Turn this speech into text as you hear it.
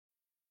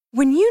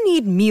When you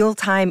need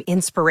mealtime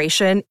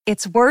inspiration,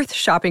 it's worth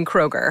shopping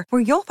Kroger,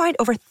 where you'll find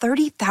over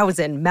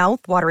 30,000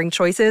 mouth-watering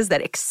choices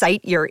that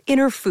excite your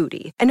inner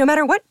foodie. And no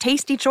matter what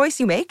tasty choice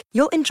you make,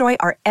 you'll enjoy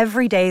our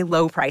everyday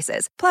low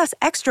prices, plus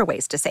extra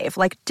ways to save,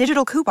 like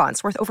digital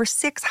coupons worth over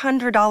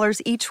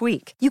 $600 each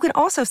week. You can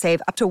also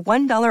save up to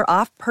 $1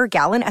 off per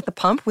gallon at the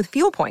pump with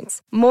fuel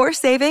points. More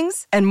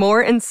savings and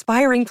more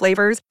inspiring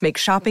flavors make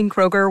shopping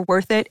Kroger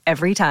worth it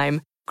every time.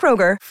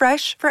 Kroger,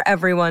 fresh for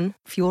everyone.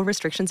 Fuel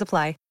restrictions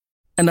apply.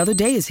 Another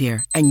day is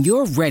here, and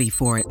you're ready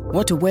for it.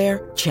 What to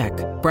wear? Check.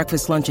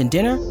 Breakfast, lunch, and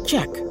dinner?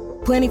 Check.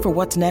 Planning for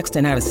what's next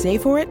and how to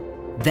save for it?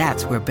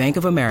 That's where Bank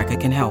of America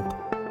can help.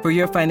 For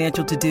your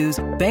financial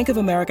to-dos, Bank of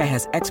America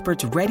has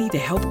experts ready to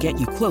help get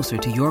you closer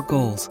to your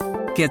goals.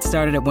 Get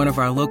started at one of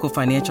our local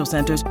financial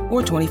centers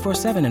or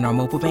 24/7 in our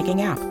mobile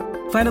banking app.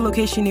 Find a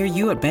location near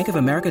you at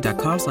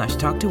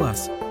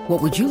bankofamerica.com/talktous.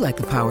 What would you like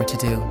the power to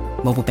do?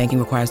 Mobile banking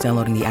requires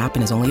downloading the app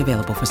and is only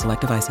available for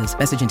select devices.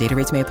 Message and data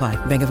rates may apply.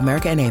 Bank of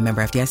America N.A.,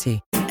 member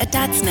FDIC. A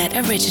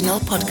Dadsnet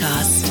original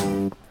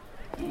podcast.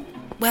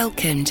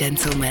 Welcome,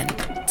 gentlemen,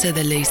 to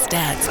the Loose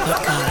Dads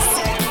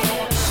podcast.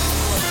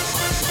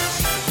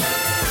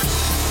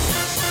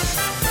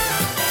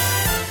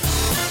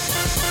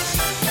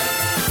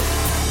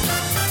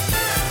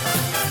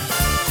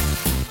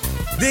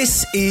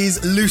 This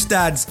is Loose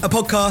Dads, a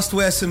podcast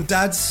where some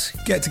dads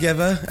get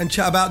together and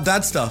chat about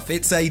dad stuff.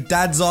 It's a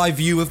dad's eye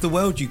view of the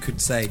world, you could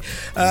say.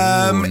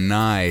 Ooh,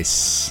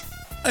 nice.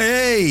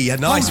 Hey,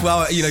 nice.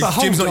 Well, you know,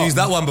 Jim's not used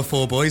that one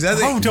before, boys, has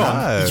he? Hold on.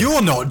 No.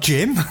 You're not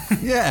Jim.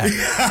 Yeah.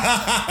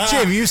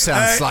 Jim, you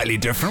sound slightly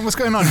different. What's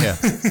going on here?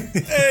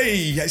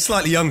 Hey,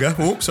 slightly younger.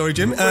 Oh, sorry,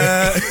 Jim.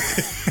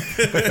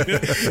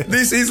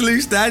 This is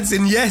Loose Dads,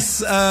 and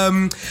yes,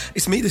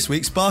 it's me this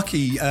week,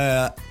 Sparky,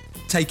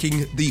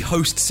 taking the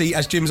host seat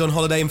as Jim's on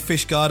holiday in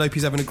Fishguard. Hope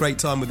he's having a great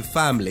time with the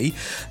family.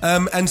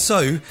 And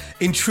so,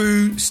 in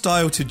true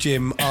style to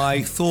Jim,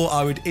 I thought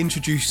I would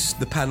introduce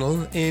the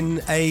panel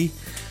in a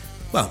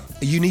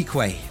unique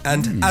way.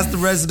 And as the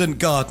resident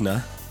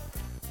gardener,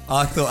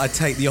 I thought I'd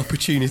take the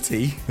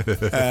opportunity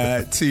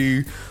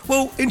to,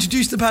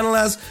 introduce the panel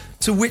as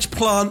to which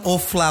plant or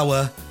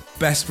flower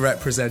best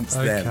represents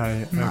them.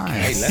 Okay. Nice.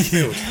 Hey, left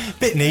field.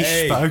 Bit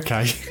niche, but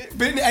okay.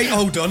 Hey,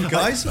 hold on,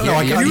 guys.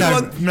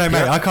 No,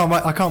 mate. I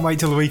can't wait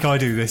till the week I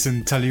do this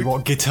and tell you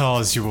what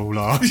guitars you all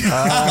are.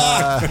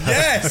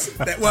 Yes.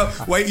 Well,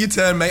 wait your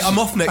turn, mate. I'm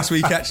off next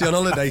week, actually, on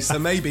holiday, so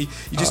maybe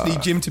you just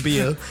need Jim to be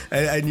ill,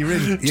 and you're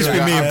in. Just be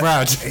me and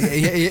Brad.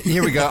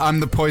 Here we go. I'm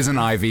the poison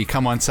ivy.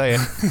 Come on, say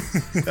it.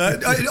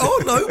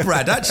 No,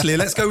 Brad. Actually,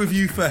 let's go with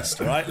you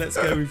first. All right, let's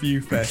go with you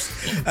first.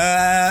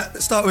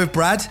 Start with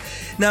Brad.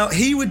 Now,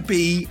 he would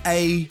be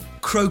a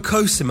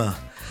crocosima,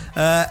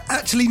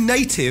 actually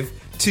native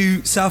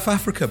to South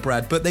Africa,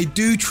 Brad, but they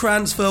do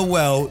transfer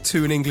well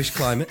to an English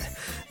climate,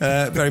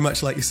 very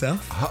much like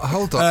yourself.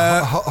 Hold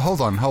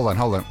on.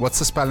 What's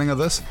the spelling of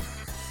this?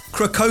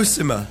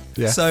 Crocosima.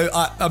 Yeah. So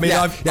I've I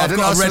didn't got a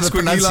ask red for the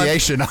squiggly line.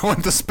 pronunciation. I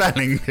want the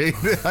spelling.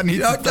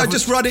 I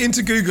just run it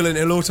into Google and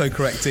it'll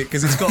autocorrect it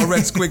because it's got a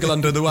red squiggle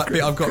under the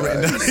bit I've got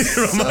written down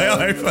here on my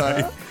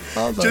iPhone.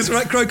 Just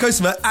right,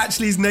 crocosima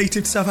actually is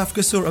native to South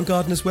Africa. Saw it on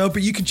Garden as well,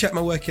 but you can check my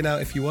working out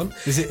if you want.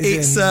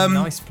 It's a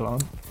nice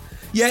plant?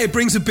 Yeah, it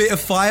brings a bit of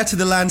fire to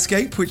the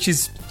landscape, which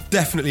is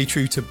definitely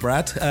true to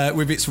Brad,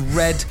 with its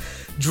red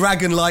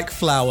dragon-like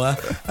flower.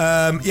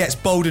 It's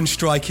bold and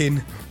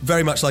striking,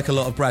 very much like a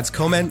lot of Brad's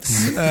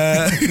comments.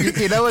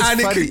 You know what's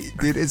funny,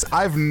 dude, is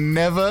I've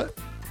never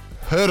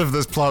heard of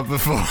this plant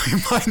before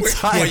in my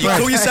entire life. You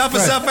call yourself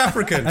a South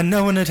African? And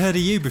no one had heard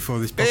of you before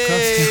this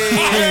podcast.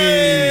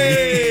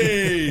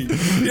 Hey!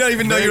 You don't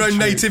even know your own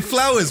native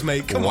flowers,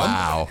 mate. Come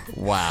on.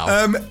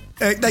 Wow.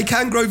 They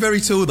can grow very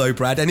tall, though,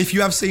 Brad. And if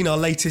you have seen our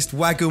latest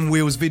Wagon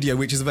Wheels video,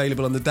 which is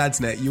available on the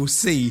Dadsnet, you'll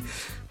see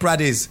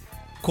Brad is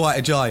quite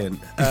a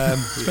giant,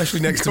 especially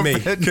next to me.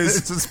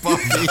 Because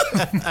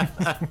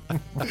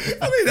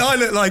I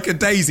look like a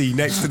daisy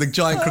next to the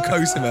giant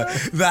crocosima.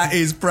 That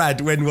is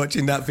Brad when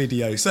watching that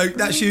video. So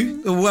that's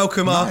you.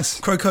 Welcome, nice.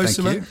 Our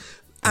crocosima.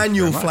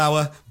 Annual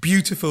flower,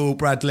 beautiful,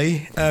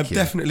 Bradley.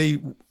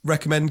 Definitely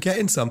recommend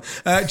getting some.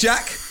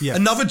 Jack, yes.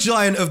 Another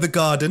giant of the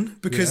garden,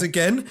 because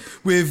again,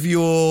 with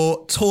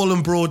your tall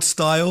and broad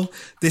style,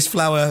 this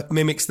flower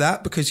mimics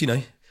that because, you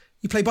know,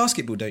 you play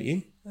basketball, don't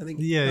you? I think.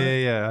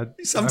 Yeah.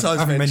 Sometimes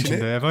I haven't mentioned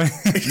it, have I?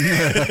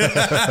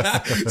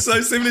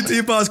 So similar to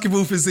your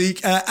basketball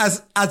physique,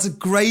 adds a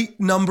great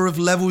number of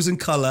levels and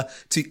colour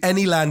to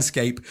any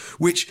landscape,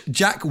 which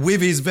Jack,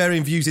 with his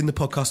varying views in the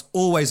podcast,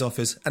 always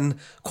offers, and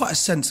quite a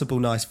sensible,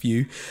 nice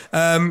view.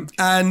 Once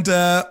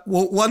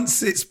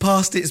it's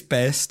past its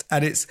best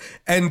and it's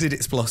ended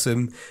its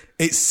blossom,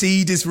 its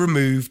seed is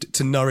removed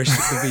to nourish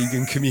the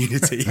vegan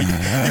community. You've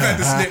had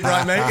the snip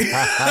right, mate.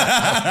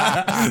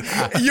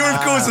 You're,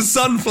 of course, a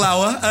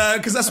sunflower,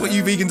 because that's what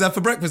you vegans have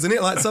for breakfast, isn't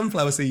it? Like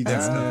sunflower seeds.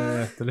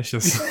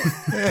 Delicious.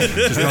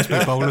 Just a nice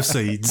big bowl of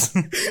seeds.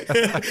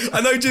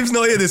 I know Jim's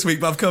not here this week,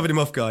 but I've covered him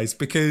off, guys,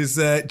 because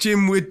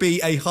Jim would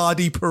be a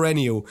hardy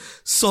perennial.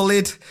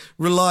 Solid,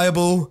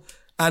 reliable,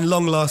 and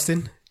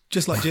long-lasting.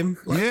 just like Jim.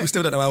 We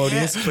still don't know how old he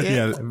is. But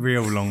Yeah,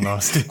 real long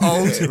lasting.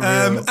 old.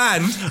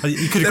 And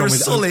You could have gone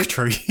with Oak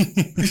Tree.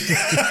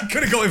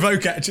 Could have gone with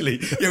Oak, actually.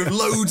 With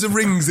loads of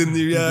rings in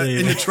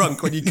the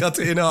trunk when you cut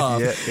it in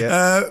half.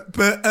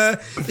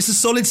 But it's a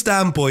solid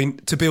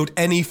standpoint to build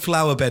any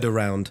flower bed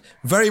around.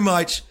 Very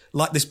much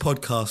like this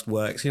podcast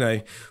works,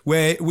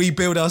 where we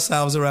build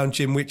ourselves around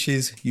Jim, which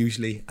is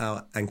usually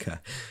our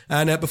anchor.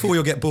 And before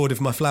you'll get bored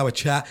of my flower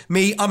chat,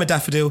 I'm a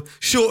daffodil,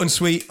 short and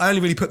sweet. I only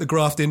really put the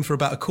graft in for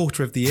about a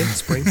quarter of the year,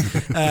 spring.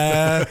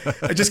 I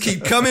just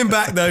keep coming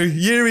back, though,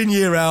 year in,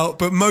 year out.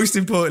 But most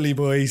importantly,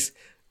 boys,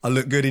 I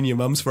look good in your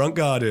mum's front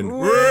garden.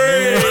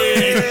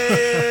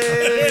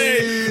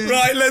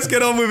 Right, let's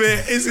get on with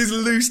it. This is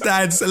Loose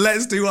Dads.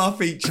 Let's do our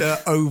feature,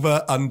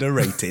 Over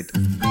Underrated.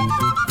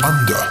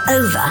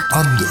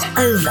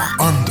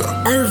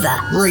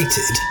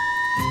 Rated.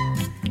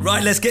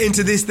 Right, let's get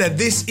into this then.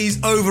 This is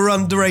Over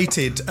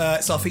Underrated.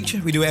 It's our feature.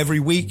 We do it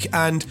every week,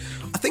 and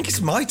I think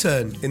it's my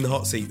turn in the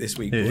hot seat this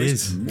week. It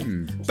is.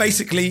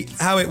 Basically,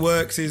 how it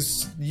works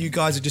is you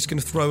guys are just going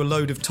to throw a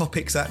load of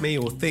topics at me,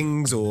 or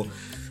things, or,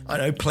 I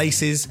don't know,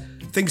 places,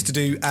 things to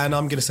do, and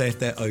I'm going to say if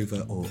they're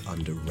over or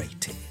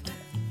underrated.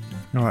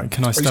 All right,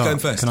 can I start? Who's going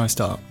first? Can I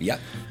start? Yeah,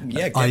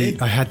 get I in.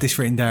 had this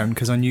written down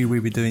because I knew we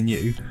were doing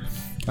you.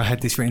 I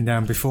had this written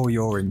down before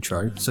your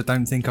intro, so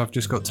don't think I've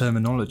just got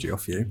terminology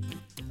off you.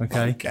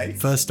 Okay.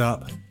 First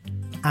up,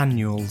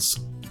 annuals.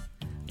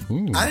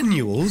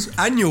 Annuals?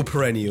 Annual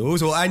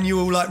perennials, or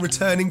annual, like,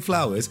 returning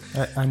flowers?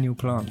 Annual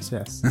plants,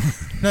 yes.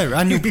 No,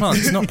 annual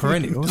plants, not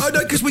perennials. Oh, no,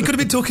 because we could have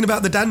been talking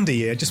about the dandy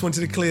here. I just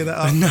wanted to clear that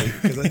up. No.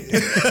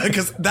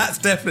 Because that's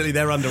definitely,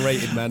 they're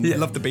underrated, man. Yeah.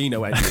 Love the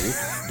Beano annual.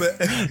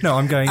 But No,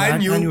 I'm going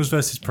annuals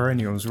versus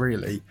perennials,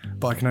 really,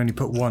 but I can only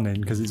put one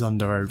in because it's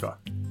over.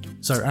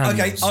 So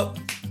annuals.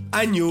 Okay,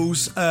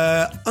 annuals,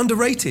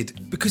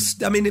 underrated,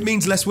 because, I mean, it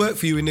means less work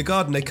for you in the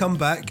garden. They come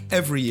back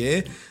every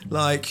year,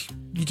 like,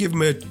 you give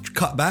them a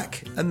cut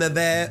back, and they're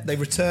there, they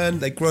return,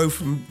 they grow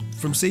from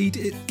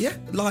seed.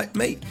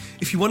 Mate,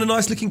 if you want a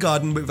nice looking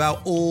garden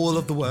without all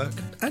of the work,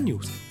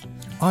 annuals.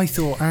 I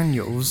thought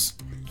annuals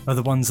are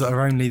the ones that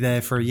are only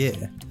there for a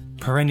year.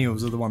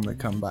 Perennials are the one that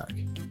come back.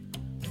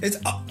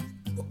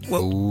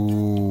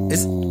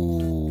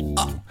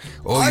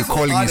 You're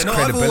calling his credibility.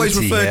 I've always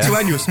referred to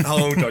annuals.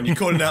 Hold on, you're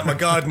calling out my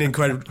gardening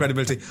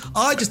credibility.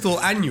 I just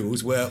thought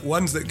annuals were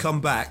ones that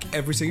come back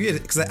every single year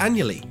because they're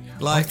annually.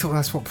 I thought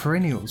that's what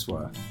perennials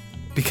were,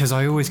 because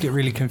I always get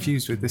really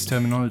confused with this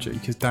terminology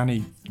because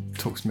Danny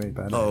talks to me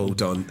about it.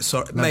 Hold on,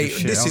 sorry, No, mate.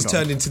 shit, This is hold on.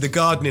 turned into the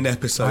gardening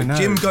episode. I know.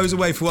 Jim goes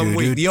away for 1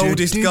 week, the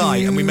oldest guy,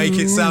 and we make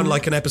it sound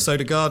like an episode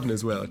of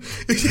Gardener's World.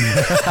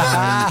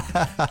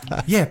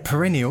 Yeah,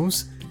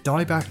 perennials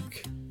die back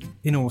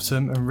in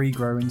autumn and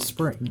regrow in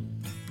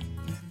spring.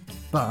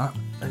 But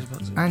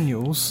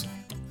annuals,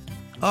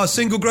 Oh,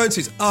 single grown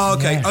seeds. Oh,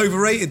 okay. Yeah.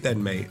 Overrated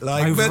then, mate. But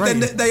then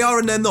Overrated. they are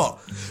and they're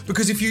not.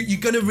 Because if you're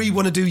going to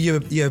want to do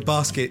your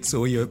baskets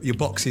or your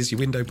boxes, your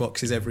window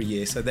boxes every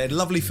year. So they're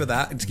lovely for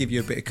that and to give you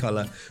a bit of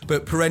colour.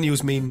 But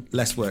perennials mean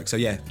less work. So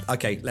yeah,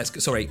 okay,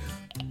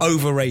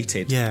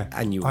 overrated. yeah.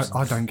 Annuals.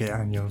 I don't get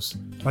annuals.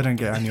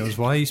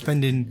 Why are you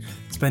spending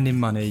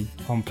money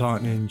on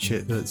planting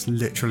shit that's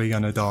literally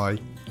going to die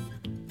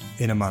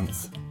in a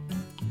month?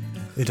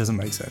 It doesn't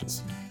make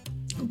sense.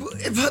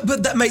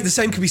 But that, mate, the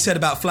same can be said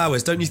about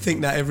flowers. Don't you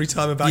think that every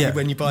time about you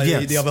when you buy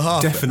the other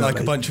half, definitely, like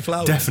a bunch of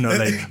flowers?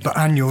 Definitely. But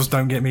annuals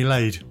don't get me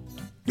laid.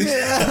 Well,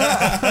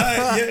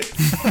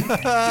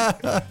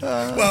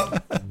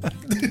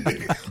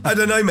 I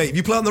don't know, mate. If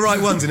you plant the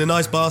right ones in a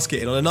nice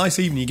basket and on a nice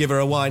evening you give her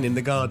a wine in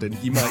the garden,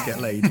 you might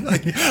get laid.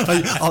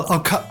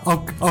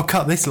 I'll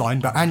cut this line,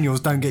 but annuals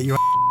don't get you.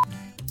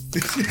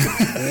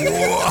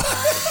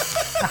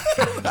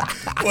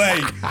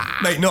 Wait,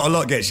 mate, not a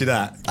lot gets you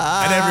that.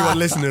 And everyone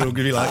listening will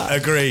give you like,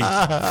 agree. You've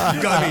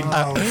got to be.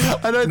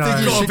 I don't think you got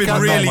to should be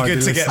cut really that.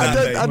 good to get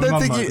that. I My mum don't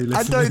might be think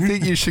I don't listening.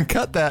 think you should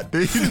cut that,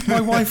 dude.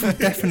 My wife would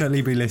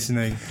definitely be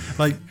listening.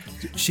 Like,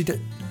 she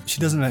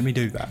doesn't let me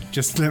do that.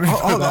 Just let me.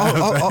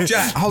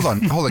 Jack. Hold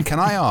on. Can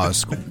I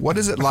ask, what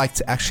is it like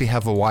to actually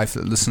have a wife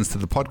that listens to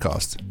the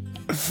podcast?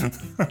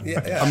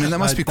 Yeah. I mean, that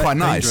must be quite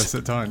dangerous nice.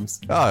 at times.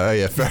 Oh,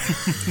 yeah, fair.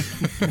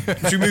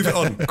 Should we move it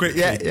on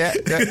quickly? Yeah.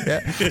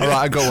 All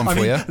right, I got one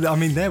for you. I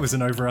mean, there was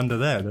an over-under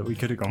there that we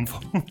could have gone for.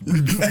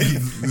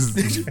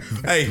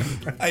 Hey,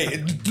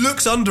 it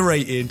looks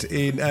underrated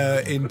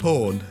in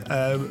porn,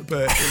 but it would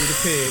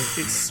appear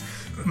it's.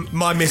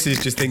 My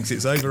missus just thinks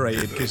it's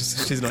overrated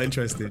because she's not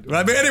interested.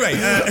 Right, but anyway,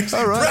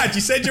 All right. Brad,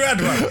 you said you had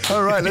one.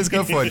 All right, let's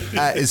go for it.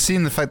 It's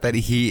seeing the fact that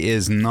he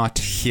is not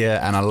here,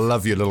 and I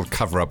love your little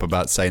cover-up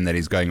about saying that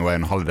he's going away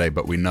on holiday,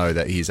 but we know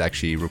that he's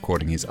actually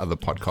recording his other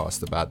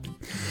podcast about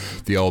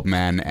the old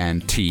man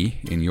and tea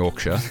in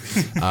Yorkshire.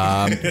 His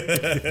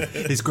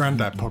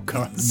granddad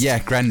podcast. Yeah,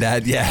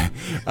 granddad, yeah.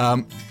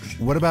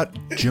 What about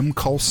Jim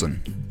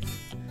Colson?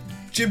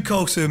 Jim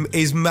Colson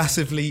is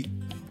massively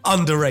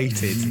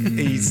underrated.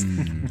 He's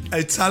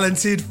a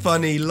talented,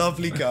 funny,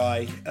 lovely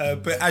guy,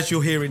 but as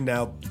you're hearing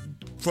now,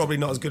 probably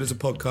not as good as a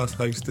podcast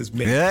host as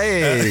me.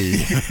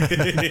 Hey!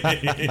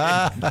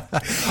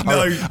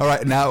 No. All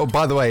right, now,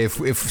 by the way,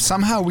 if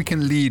somehow we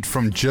can lead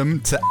from Jim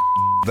to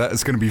that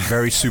is going to be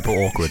very super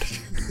awkward.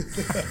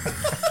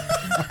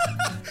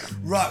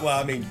 Right, well,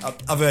 I mean,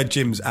 I've heard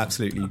Jim's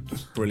absolutely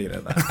brilliant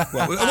at that.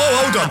 Well,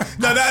 hold on.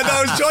 No,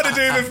 I was trying to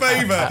do him a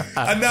favour.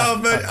 And now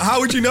I've heard, how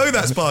would you know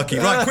that, Sparky?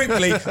 Right,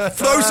 quickly,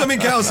 throw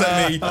something else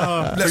at me.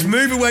 Let's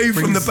move away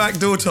from the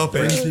backdoor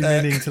topic. Brings me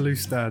meaning to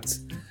loose dads.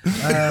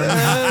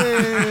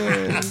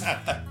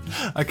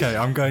 Okay,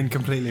 I'm going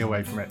completely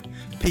away from it.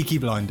 Peaky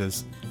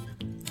Blinders.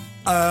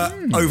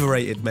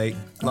 Overrated, mate.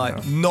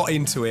 Like, not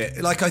into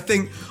it. Like, I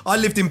think I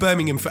lived in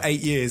Birmingham for 8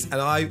 years, and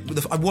I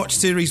watched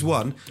series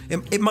 1.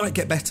 It might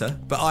get better,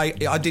 but I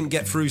didn't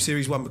get through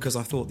series 1 because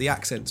I thought the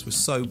accents were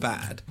so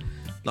bad,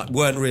 like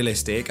weren't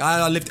realistic.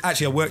 I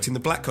worked in the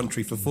Black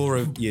Country for 4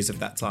 years of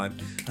that time,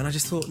 and I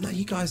just thought, no,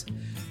 you guys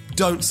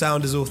don't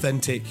sound as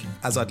authentic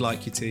as I'd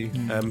like you to.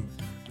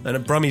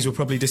 And Brummies will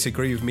probably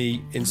disagree with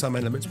me in some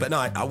elements, but no,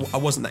 I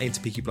wasn't that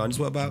into Peaky Blinders.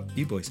 What about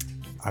you boys?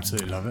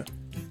 Absolutely love it.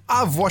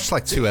 I've watched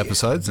like 2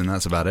 episodes, and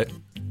that's about it.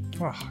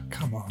 Oh,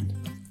 come on.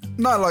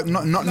 No, like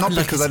not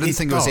because I didn't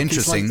think it was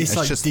interesting. It's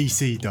like just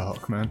DC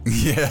dark, man.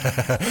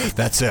 Yeah,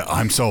 that's it.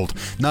 I'm sold.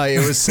 No, it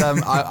was.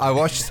 I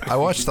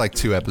watched like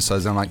 2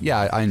 episodes. And I'm like,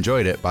 yeah, I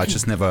enjoyed it, but I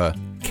just never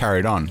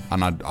carried on,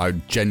 and I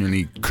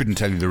genuinely couldn't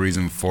tell you the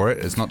reason for it.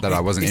 It's not that I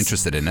wasn't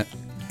interested in it.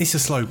 It's a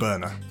slow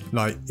burner.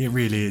 Like, it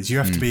really is. You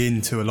have to be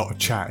into a lot of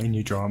chat in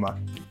your drama.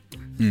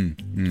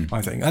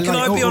 I think. And Can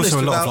I be honest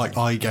also a lot about- of like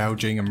eye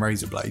gouging and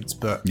razor blades,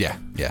 but Yeah.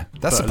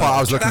 That's the But part I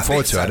was looking that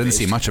forward bit's to. I didn't see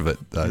savage. much of it,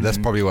 though. That's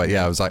probably what.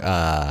 Yeah, I was like,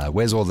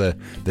 where's all the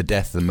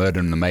death, the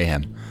murder, and the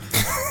mayhem?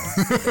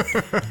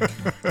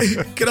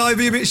 Can I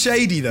be a bit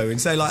shady though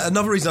and say, like,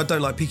 another reason I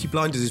don't like Peaky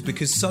Blinders is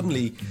because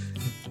suddenly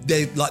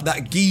they, like,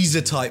 that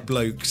geezer type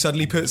bloke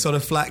suddenly puts on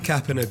a flat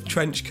cap and a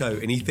trench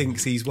coat and he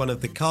thinks he's one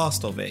of the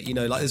cast of it. You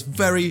know, like, there's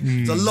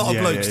a lot of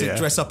yeah, blokes yeah, that yeah.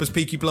 dress up as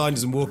Peaky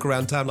Blinders and walk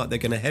around town like they're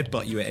going to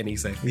headbutt you at any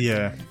second.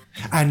 yeah.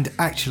 And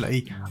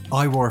actually,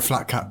 I wore a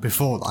flat cap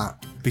before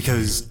that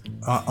because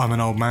I'm an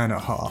old man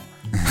at heart.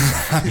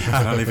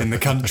 And I live in the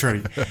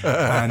country.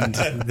 And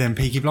then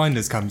Peaky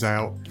Blinders comes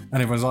out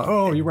and everyone's like,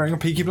 oh, you're wearing a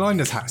Peaky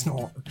Blinders hat.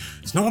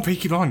 It's not a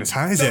Peaky Blinders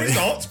hat, is it?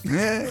 not.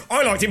 Yeah.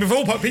 I liked him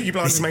before Peaky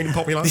Blinders made him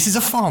popular. This is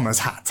a farmer's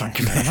hat, thank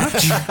you very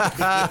much.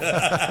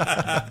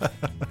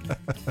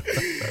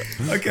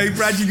 Okay,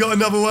 Brad, you got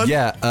another one?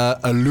 Yeah,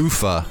 a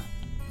loofah.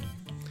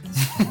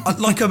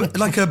 Like a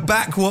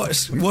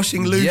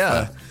washing loofah.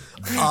 Yeah.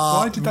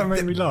 Why did that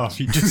make me laugh?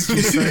 You just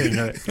saying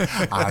it.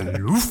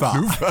 Alufa.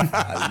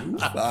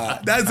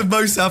 That's the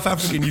most South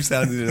African you've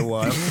sounded in a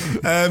while.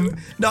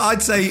 No,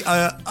 I'd say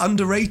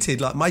underrated.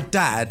 Like, my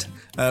dad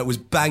was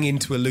banging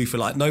to a loofah.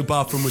 Like, no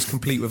bathroom was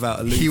complete without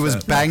a loofah. He was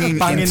banging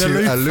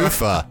into a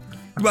loofah.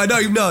 Well,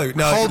 no.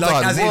 Hold like,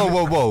 on. as in-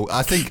 whoa.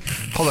 I think.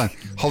 Hold on.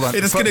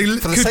 It is For gonna- the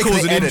could sake of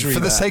cause the an edit, injury, for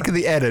the that. sake of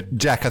the edit,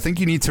 Jack, I think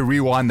you need to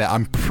rewind that.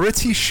 I'm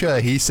pretty sure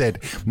he said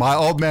my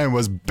old man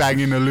was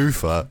banging a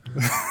loofah.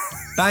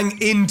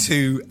 bang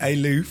into a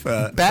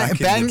loofah. back in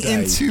the Bang day.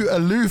 into a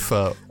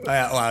loofah.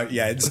 Well,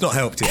 yeah, it's not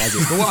helped it, has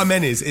it? But what I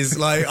meant is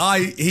like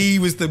he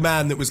was the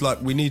man that was like,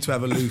 we need to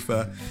have a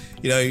loofah.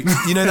 You know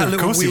that Of little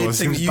course he weird was.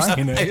 thing He that was used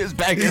to. banging it. He was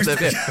banging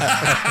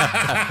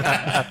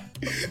it.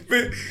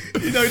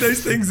 But you know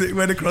those things that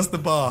went across the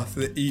bath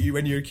that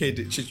when you were a kid,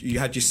 you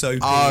had your soap.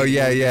 Oh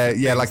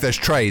yeah. Like those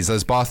trays,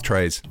 those bath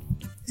trays.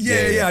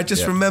 Yeah. I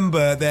just yeah.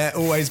 remember there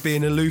always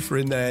being a loofah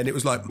in there, and it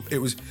was,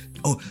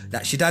 oh,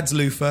 that's your dad's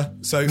loofah.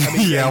 So I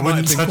mean, Yeah, I it might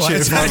wouldn't have been touch quite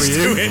it if I were attached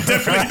you. to it.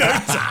 Definitely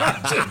don't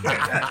touch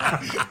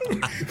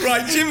it.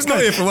 Right, Jim's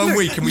not here for 1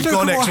 week, and we've look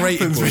gone what X-rated.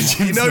 happens when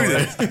You Jim's know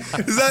not this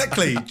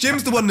exactly.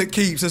 Jim's the one that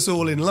keeps us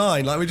all in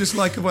line. Like, we're just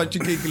like a bunch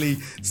of giggly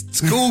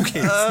school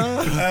kids.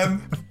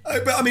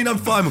 But I mean, I'm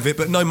fine with it.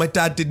 But no, my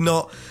dad did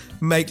not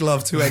make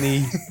love to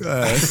any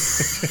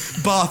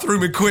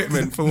bathroom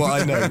equipment, for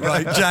what I know.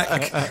 Right,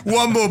 Jack,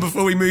 one more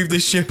before we move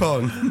this ship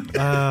on.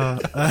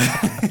 I've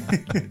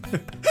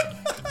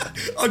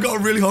got a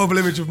really horrible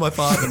image of my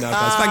father now,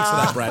 guys. Thanks for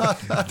that,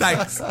 Brad.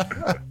 Thanks.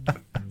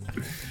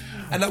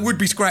 And that would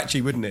be scratchy,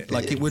 wouldn't it?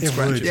 Like, it would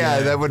scratch would, you. Yeah,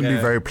 that wouldn't be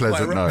very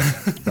pleasant. Quite No.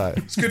 right. No.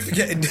 It's good for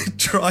getting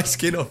dry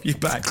skin off your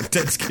back,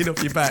 dead skin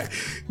off your back,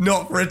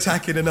 not for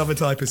attacking another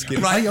type of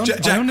skin. Right, I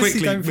Jack, honestly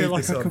quickly don't feel move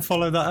like this I on. can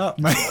follow that up,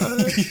 mate.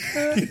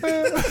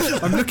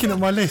 I'm looking at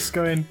my list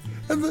going,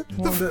 they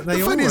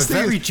all were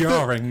very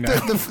jarring now.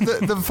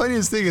 The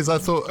funniest thing is, I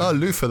thought, oh,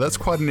 loofah, that's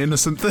quite an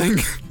innocent thing,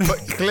 but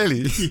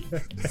clearly,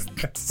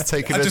 it's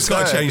taken. I've just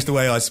got to change the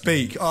way I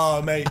speak.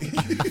 Oh, mate.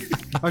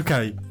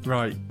 Okay,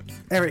 right.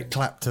 Eric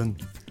Clapton.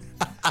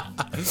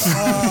 You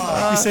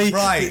see,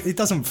 right. it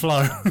doesn't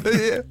flow.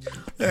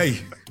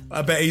 Hey,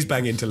 I bet he's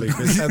banging to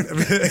Lucas.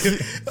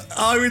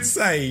 I would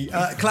say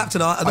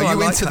Clapton. Are you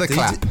like into the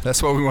Clapton. clap?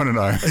 That's what we want to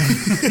know.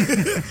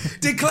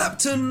 Did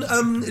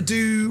Clapton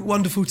do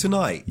Wonderful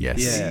Tonight? Yes.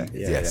 Yeah.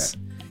 Yes.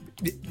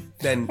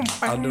 then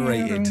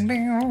underrated.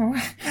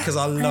 Because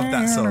I love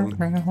that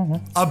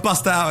song. I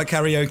bust that out at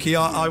karaoke.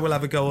 I will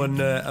have a go on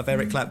of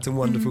Eric Clapton,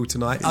 Wonderful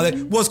tonight.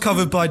 It was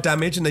covered by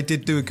Damage, and they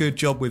did do a good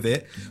job with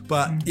it.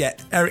 But yeah,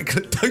 Eric,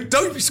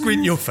 don't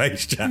squint your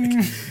face, Jack.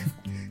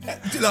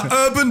 Like,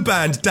 urban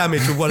band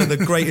Damage were one of the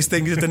greatest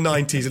things of the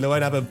 90s, and I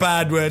won't have a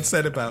bad word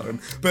said about them.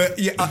 But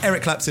yeah,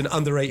 Eric Clapton,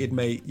 underrated,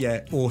 mate.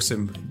 Yeah,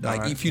 awesome.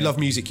 Like, if you love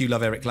music, you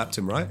love Eric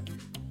Clapton, right?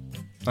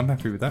 I'm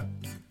happy with that.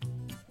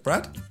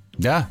 Brad?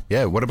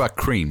 Yeah. What about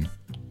Cream?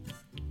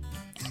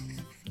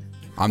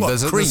 Cream?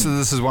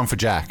 This is one for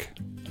Jack.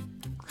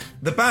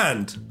 The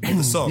band or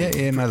the song?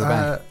 Yeah, no, the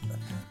band.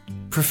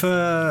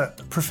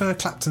 Prefer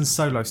Clapton's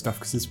solo stuff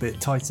because it's a bit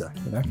tighter,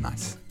 you know?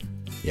 Nice.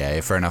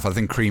 Yeah, fair enough. I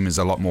think Cream is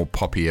a lot more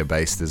poppier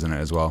based, isn't it,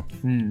 as well?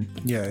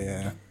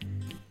 Yeah.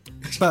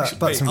 But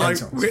some great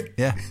songs.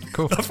 Yeah,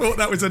 cool. I thought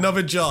that was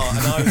another jar, and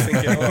I was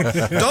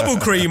thinking, double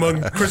cream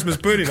on Christmas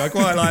pudding. I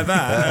quite like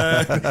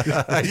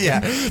that. Yeah,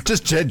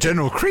 just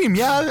general cream.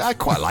 Yeah, I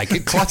quite like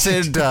it.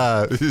 Clotted,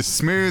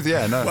 smooth.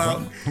 Yeah, no.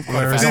 Well,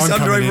 whereas this I'm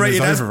coming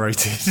in as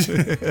overrated.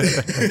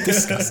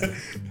 Disgusting.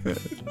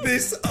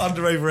 This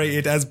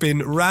underrated has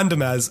been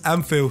random as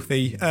and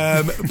filthy.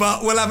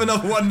 But we'll have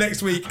another one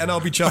next week, and I'll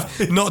be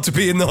chuffed not to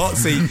be in the hot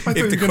seat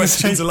if the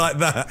questions are like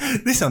that.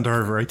 This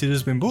overrated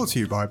has been brought to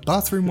you by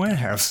Bathroom Warehouse.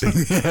 For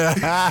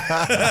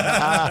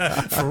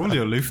all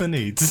your loofah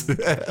needs.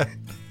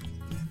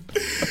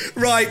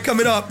 Right,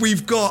 coming up,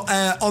 we've got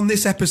on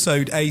this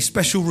episode a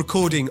special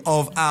recording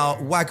of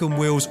our Wagon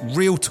Wheels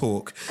Real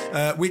Talk,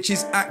 which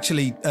is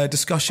actually a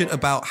discussion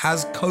about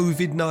has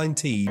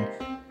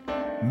COVID-19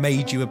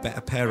 made you a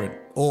better parent,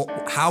 or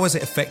how has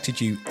it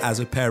affected you as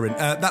a parent?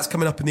 That's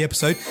coming up in the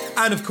episode,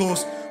 and of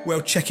course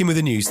we'll check in with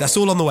the news. That's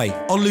all on the way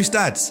on Loose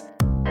Dads.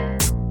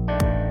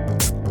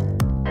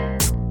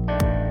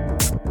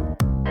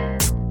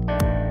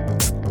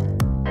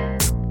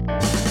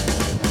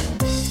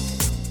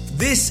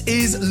 This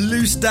is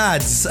Loose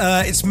Dads.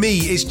 It's me,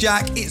 it's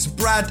Jack, it's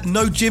Brad.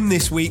 No Jim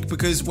this week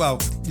because, well,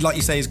 like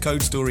you say, his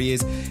code story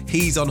is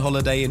he's on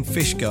holiday in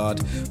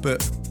Fishguard,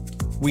 but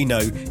we know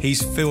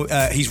he's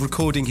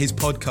recording his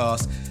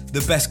podcast,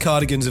 The Best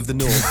Cardigans of the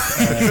North,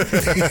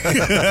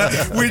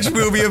 which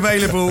will be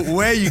available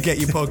where you get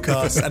your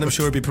podcasts, and I'm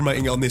sure he'll be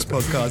promoting it on this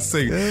podcast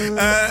soon.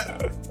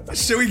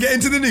 Shall we get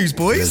into the news,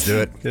 boys? Let's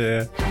do it.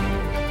 Yeah.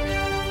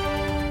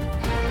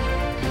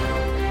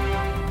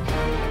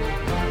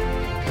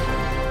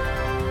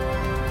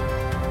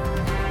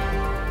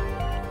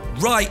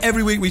 Right,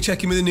 every week we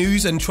check in with the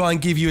news and try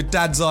and give you a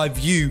dad's eye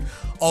view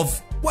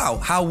of, well,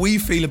 how we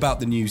feel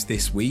about the news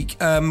this week.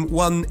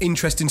 One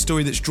interesting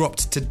story that's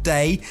dropped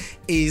today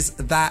is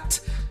that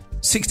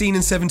 16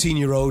 and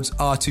 17-year-olds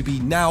are to be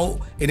now,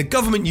 in a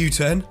government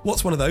U-turn,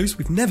 what's one of those?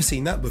 We've never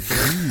seen that before,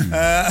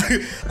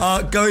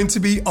 are going to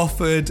be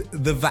offered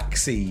the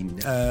vaccine.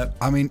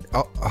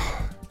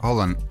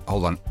 Hold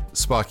on.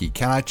 Sparky,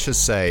 can I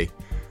just say,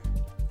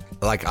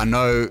 like, I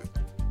know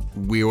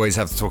we always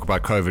have to talk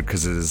about COVID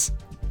because it is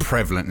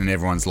prevalent in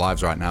everyone's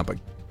lives right now, but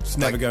it's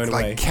never going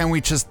away. Can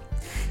we just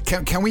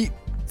can we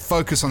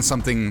focus on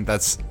something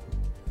that's,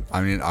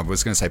 I mean, I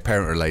was going to say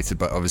parent related,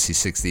 but obviously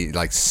 16,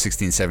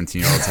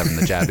 17-year-olds having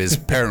the jab is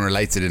parent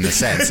related in a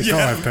sense. You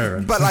can't have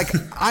parents. But like,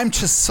 I'm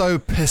just so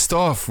pissed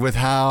off with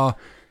how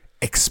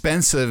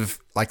expensive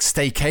like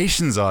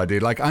staycations are,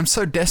 dude. Like, I'm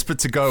so desperate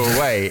to go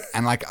away,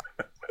 and like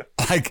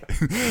I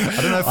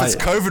don't know if it's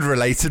COVID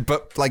related,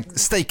 but like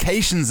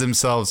staycations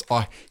themselves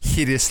are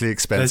hideously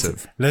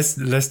expensive.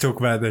 Let's talk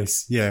about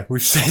this. Yeah,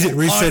 we've said it.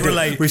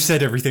 We've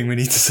said everything we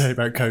need to say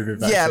about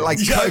COVID vaccines. Yeah, like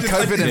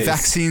COVID and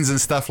vaccines and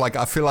stuff. Like,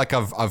 I feel like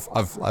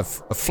I've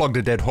flogged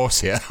a dead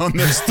horse here on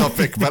this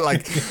topic. But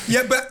like,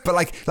 yeah, but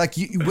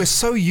we're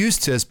so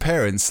used to, as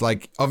parents,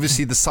 like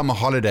obviously the summer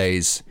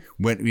holidays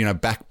when, you know,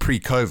 back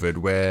pre-COVID,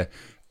 where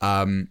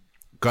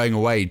going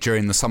away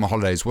during the summer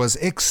holidays was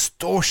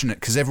extortionate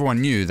because everyone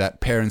knew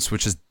that parents were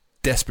just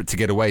desperate to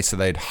get away, so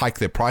they'd hike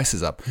their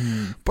prices up.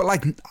 But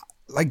like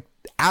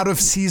out of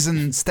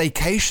season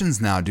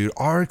staycations now, dude,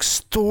 are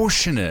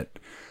extortionate.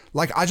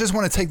 Like, I just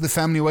want to take the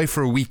family away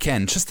for a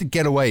weekend just to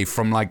get away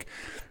from like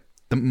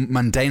the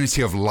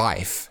mundanity of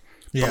life.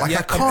 Yeah, but like,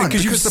 I can't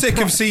because you're sick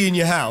of seeing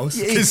your house.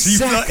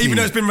 Exactly. Even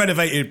though it's been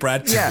renovated,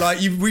 Brad. Yeah. Like,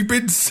 we've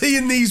been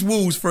seeing these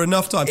walls for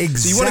enough time.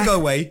 So you want to go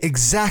away.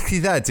 Exactly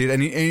that, dude.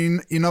 And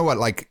you know what?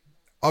 Like,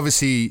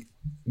 obviously,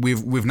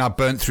 we've now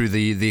burnt through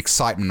the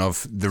excitement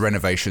of the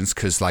renovations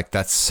because like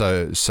that's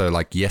so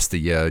like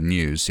yesteryear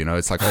news. You know,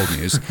 it's like old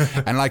news,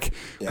 and like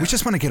we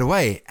just want to get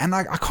away. And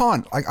I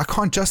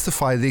can't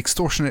justify the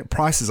extortionate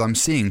prices I'm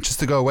seeing just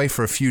to go away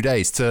for a few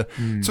days to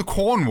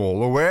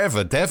Cornwall or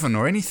wherever, Devon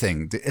or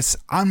anything. It's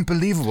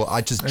unbelievable.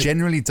 I just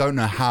genuinely don't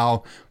know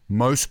how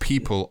most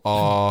people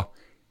are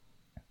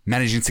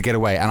managing to get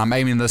away. And I'm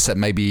aiming this at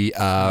maybe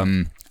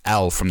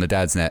Al from the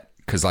Dad's Net.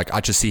 Because like, I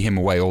just see him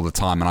away all the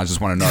time, and I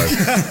just want to know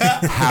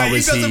how he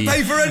doesn't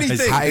pay for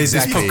anything. Is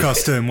this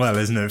podcast doing well,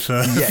 isn't it?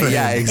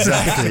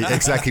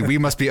 Exactly. We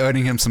must be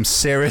earning him some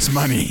serious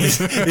money.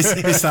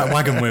 It's that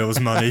Wagon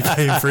Wheels money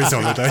paying for his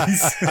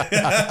holidays.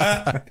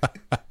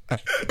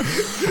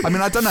 I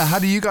mean, I don't know. How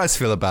do you guys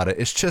feel about it?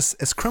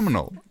 It's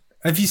criminal.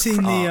 Have you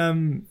seen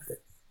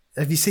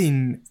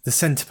the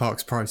Centre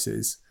Parks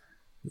prices?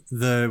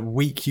 The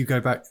week they go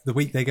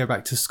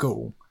back to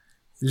school,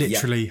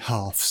 literally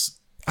halves.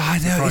 I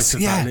know. The price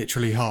of that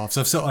literally halves.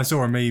 I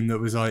saw a meme that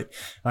was like,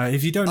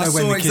 if you don't know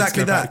when the kids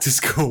go back to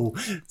school,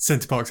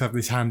 Centre Parks have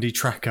this handy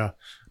tracker.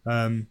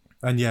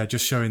 And yeah,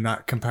 just showing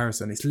that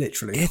comparison, it's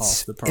literally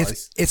half the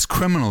price. It's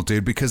criminal,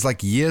 dude, because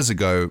like years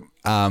ago,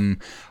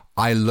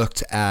 I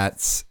looked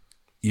at,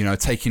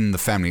 taking the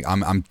family.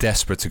 I'm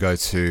desperate to go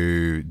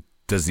to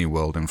Disney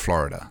World in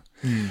Florida.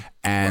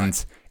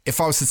 And if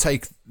I was to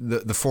take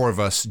the four of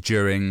us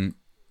during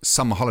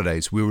summer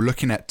holidays, we were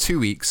looking at 2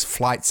 weeks,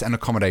 flights and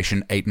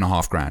accommodation,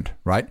 $8,500,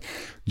 right?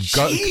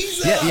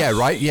 Jesus! Yeah,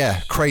 right?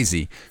 Yeah,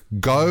 crazy.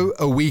 Go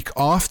a week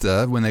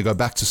after when they go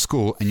back to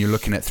school and you're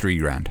looking at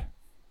 $3,000.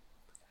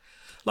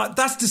 Like,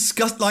 that's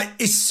disgusting. Like,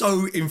 it's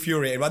so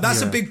infuriating. Right?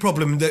 That's a big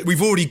problem that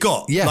we've already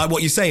got. Yeah. Like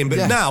what you're saying.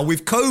 But now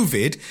with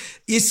COVID,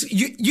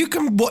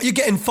 you're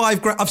getting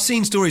 $5,000. I've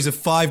seen stories of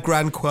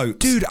 $5,000 quotes,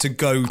 dude, to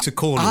go to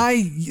Cornwall.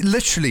 I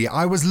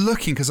was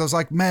looking because I was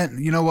like, man,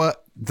 you know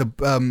what?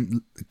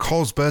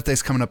 Cole's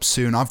birthday's coming up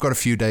soon. I've got a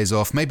few days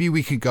off. Maybe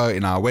we could go,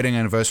 our wedding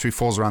anniversary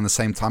falls around the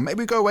same time.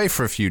 Maybe we go away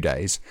for a few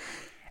days.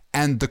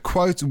 And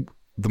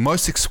the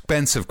most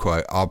expensive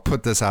quote, I'll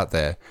put this out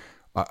there.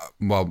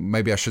 Well,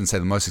 maybe I shouldn't say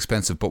the most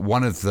expensive, but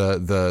one of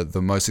the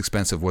most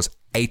expensive was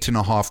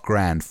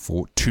 $8,500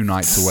 for 2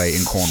 nights away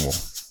in Cornwall.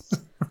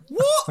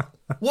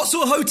 What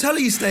sort of hotel are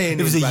you staying in?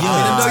 It was a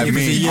yurt. It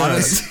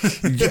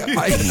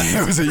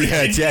was a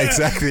yurt. Yeah,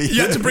 exactly. You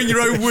had to bring your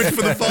own wood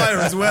for the fire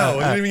as well.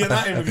 You didn't even get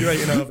that in with your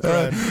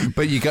 $8,500.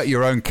 But you got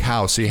your own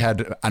cow, so you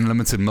had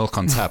unlimited milk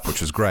on tap,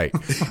 which was great.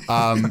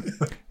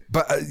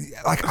 But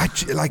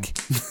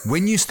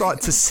when you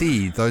start to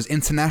see those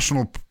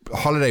international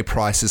holiday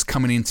prices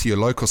coming into your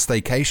local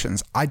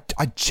staycations, I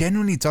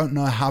genuinely don't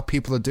know how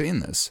people are doing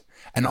this.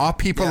 And are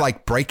people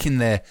like breaking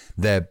their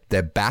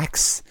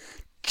backs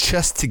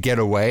just to get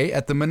away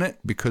at the minute?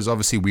 Because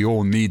obviously we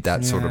all need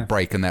that sort of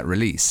break and that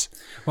release.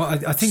 Well,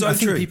 I think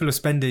people are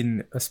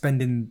spending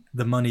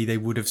the money they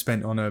would have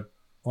spent on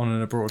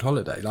an abroad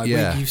holiday. Like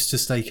we're used to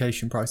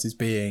staycation prices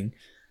being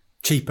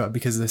cheaper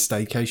because of the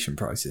staycation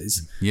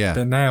prices. Yeah.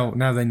 But now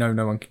they know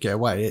no one could get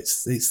away.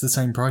 It's the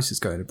same price as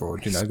going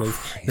abroad.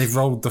 They've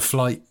rolled the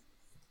flight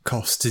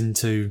cost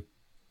into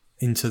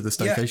the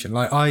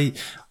staycation.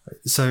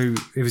 So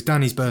it was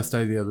Danny's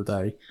birthday the other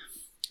day,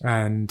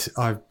 and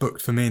I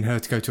booked for me and her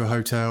to go to a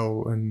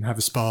hotel and have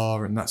a spa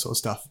and that sort of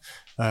stuff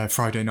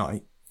Friday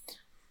night.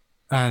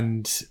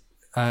 And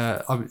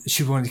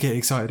she wanted to get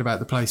excited about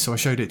the place, so I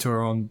showed it to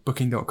her on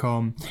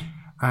booking.com.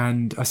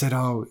 And I said,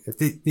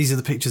 these are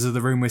the pictures of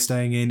the room we're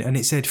staying in. And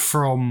it said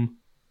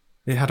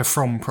it had a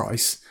from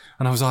price.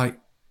 And I was like,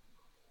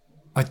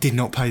 I did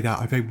not pay that.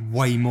 I paid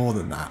way more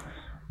than that.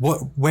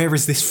 Where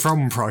is this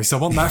from price? I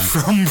want that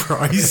from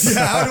price.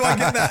 Yeah, how do I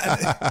get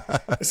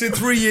that? It's in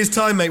 3 years'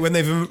 time, mate, when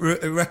they've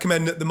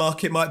recommend that the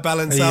market might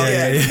balance out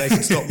and they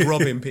can stop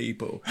robbing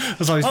people. I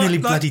was like, it's nearly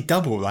bloody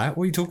double that.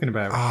 What are you talking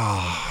about?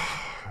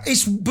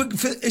 It's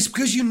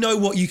because you know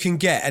what you can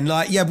get. And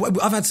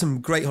I've had some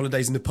great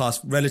holidays in the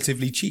past,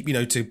 relatively cheap,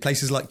 to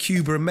places like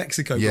Cuba and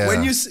Mexico. Yeah. But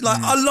when you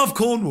I love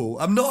Cornwall.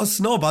 I'm not a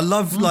snob. I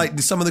love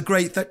some of the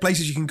great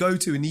places you can go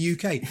to in the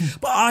UK.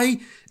 But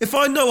if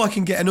I know I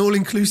can get an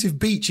all-inclusive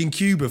beach in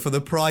Cuba for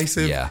the price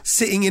of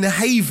sitting in a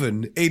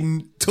haven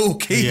in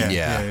Torquay,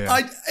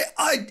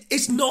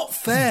 it's not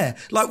fair.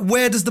 Like,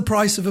 where does the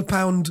price of a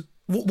pound?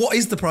 What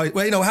is the price?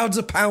 Well, how does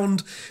a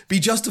pound be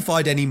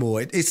justified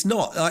anymore? It's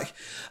not like.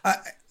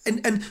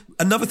 And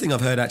another thing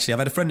I've heard, actually, I've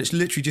had a friend that's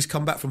literally just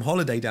come back from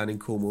holiday down in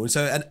Cornwall.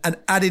 And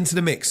add into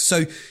the mix.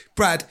 So,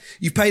 Brad,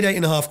 you've paid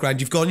 $8,500.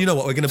 You've gone, you know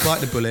what, we're going to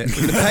bite the bullet.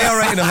 We're going to pay our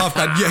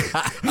 $8,500.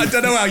 Yeah, I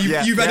don't know how.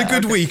 You've had a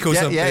good week or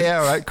something. Yeah,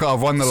 all right. Cool.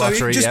 I've won the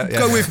lottery. So just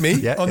go with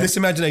me on this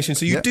imagination.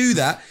 So you do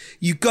that.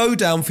 You go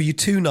down for your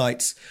 2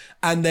 nights.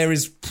 And there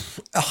is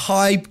a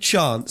high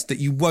chance that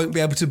you won't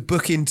be able to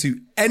book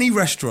into any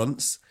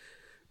restaurants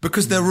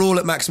because they're all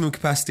at maximum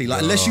capacity.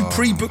 Like, unless you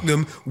pre-book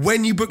them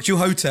when you booked your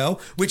hotel,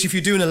 which if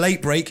you're doing a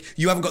late break,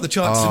 you haven't got the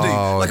chance to do.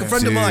 Like a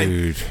friend of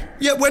mine,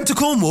 went to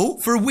Cornwall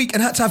for a week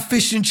and had to have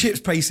fish and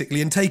chips,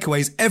 basically, and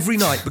takeaways every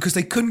night because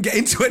they couldn't get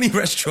into any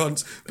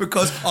restaurants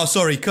because,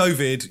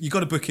 COVID, you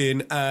got to book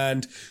in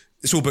and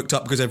it's all booked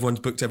up because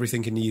everyone's booked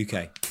everything in the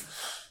UK.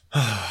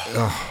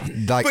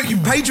 But you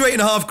paid your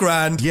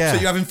 $8,500, so you're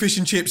having fish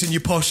and chips in your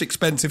posh,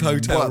 expensive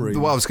hotel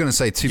room. Well, I was going to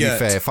say, to be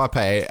fair, if I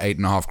pay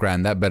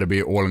 $8,500, that better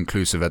be all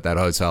inclusive at that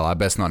hotel. I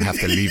best not have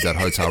to leave that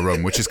hotel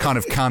room, which is kind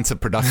of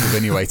counterproductive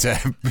anyway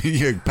to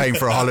you're paying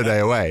for a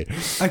holiday away.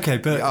 Okay,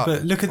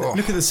 but look at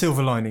the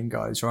silver lining,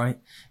 guys. Right,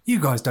 you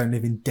guys don't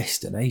live in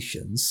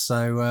destinations,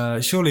 so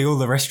surely all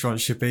the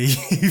restaurants should be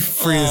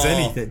free as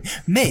anything.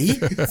 Me,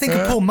 think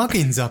of Paul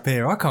Muggins up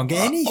here. I can't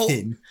get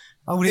anything.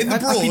 Oh, In the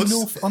up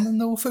Broads? on the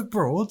Norfolk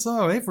Broads.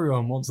 Oh,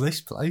 everyone wants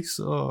this place.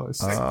 Oh, it's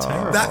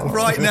terrible. That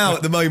right now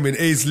at the moment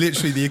is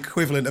literally the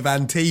equivalent of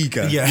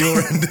Antigua. Yeah. Your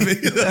end of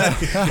it.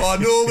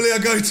 Normally I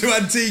go to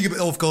Antigua,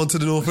 but I've gone to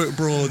the Norfolk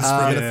Broads for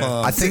a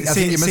farm. I think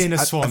Seeing a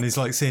swan is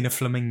like seeing a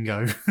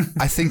flamingo.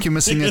 I think you're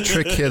missing a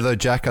trick here, though,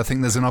 Jack. I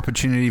think there's an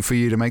opportunity for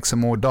you to make some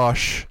more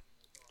dosh.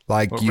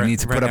 Like, you need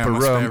to put up a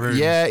room.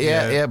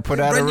 Yeah. Put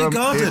out a Rent your room.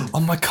 garden.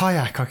 On my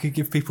kayak, I could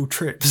give people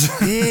trips.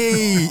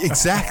 Hey,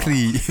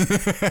 exactly.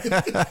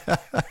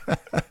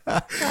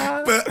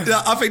 But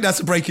I think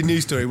that's a breaking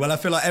news story. Well, I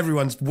feel like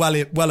everyone's well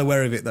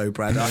aware of it, though,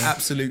 Brad.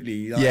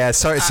 Absolutely.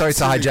 Sorry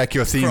to hijack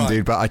your theme, crime.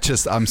 dude,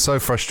 but I'm so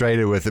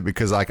frustrated with it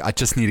because I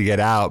just need to get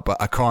out, but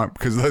I can't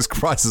because those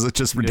prices are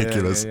just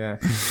ridiculous. Yeah.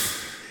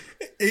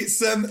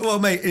 It's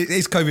mate,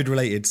 it's COVID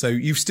related, so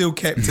you've still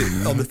kept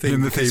it on the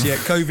theme. Because, yeah,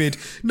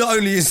 COVID. Not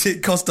only has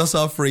it cost us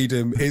our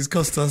freedom, it's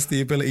cost us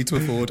the ability to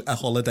afford a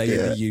holiday in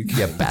the UK.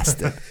 You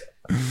bastard.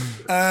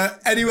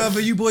 Any other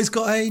you boys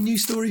got a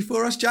news story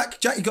for us, Jack?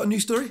 Jack, you got a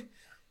news story?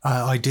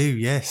 I do,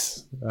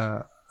 yes.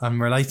 I'm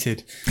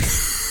related.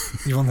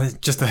 You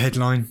want just the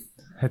headline?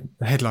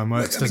 The headline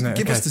works, doesn't it?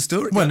 Give us the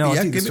story. Well, no, Yeah,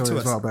 I'll do the give it story to as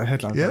us. well, but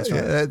headline Yeah, works.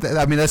 Right.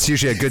 I mean, that's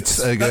usually a good That's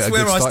a where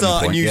good I starting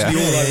start, and point, usually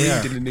all I Yeah.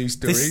 read in a news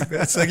story.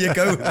 So yeah,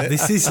 go with it.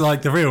 This is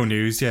like the real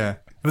news, yeah.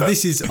 But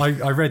this is, I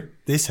read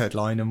this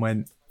headline and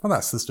went, well,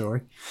 that's the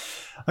story.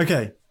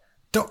 Okay.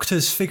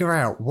 Doctors figure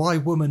out why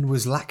woman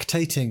was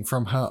lactating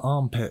from her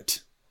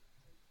armpit.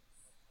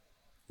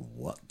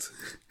 What?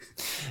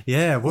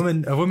 Yeah, a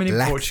woman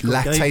in Portugal.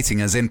 lactating,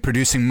 as in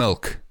producing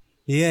milk.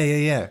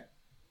 Yeah.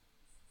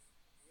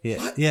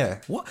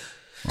 What?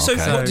 So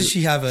Okay. what did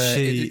she have?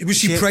 Was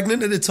she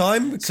pregnant at the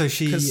time? So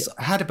she 'Cause-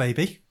 had a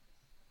baby,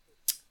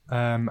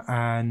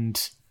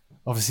 and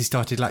obviously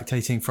started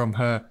lactating from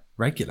her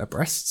regular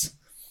breasts,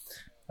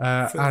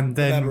 and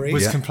then elaborate.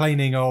 was Yeah.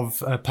 complaining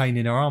of pain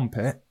in her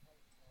armpit.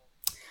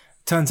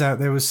 Turns out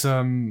there was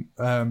some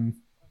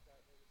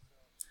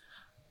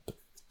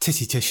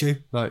titty tissue,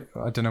 like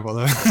I don't know what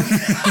the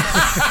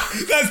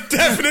That's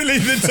definitely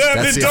the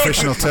term. That's the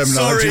official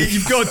terminology. Sorry,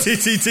 you've got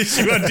titty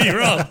tissue under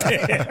your armpit.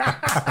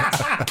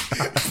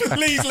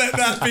 Please let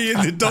that be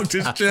in the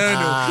doctor's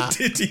journal.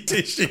 Titty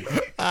tissue.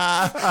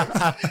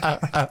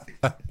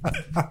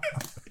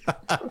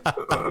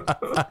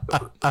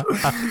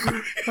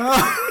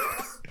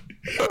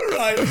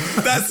 Right,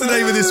 that's the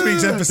name of this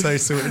week's episode.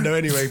 So no,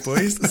 anyway,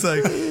 boys.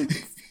 So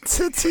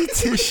Titty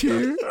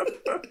tissue.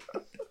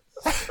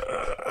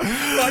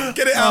 right,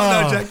 get it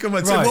out now, Jack. Come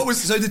on. So right. what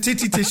was the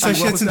titty tissue? So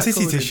she what had was some that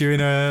titty causing? tissue in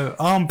her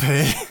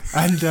armpit,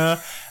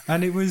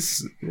 and it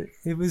was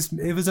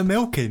a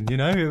milking, you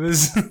know, it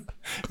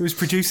was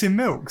producing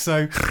milk.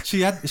 So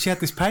she had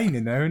this pain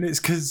in there, and it's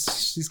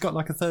because she's got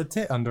like a third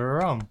tit under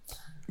her arm.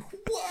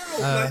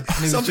 Wow, and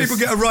it was some people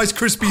just- get a Rice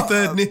Krispie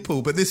third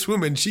nipple, but this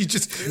woman, she's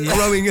just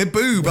growing a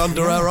boob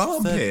under her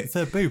armpit.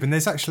 Third boob, and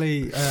there's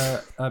actually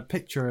a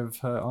picture of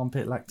her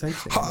armpit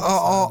lactating.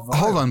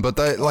 Hold on, but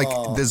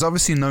there's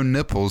obviously no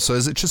nipples, so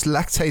is it just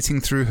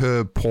lactating through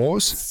her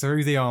pores?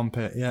 Through the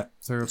armpit, yeah,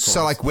 through her pores.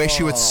 So like where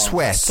she would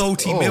sweat.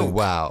 salty milk.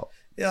 Wow.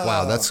 Yeah.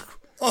 Wow, that's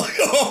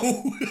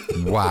Oh,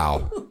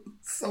 wow.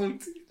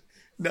 salty.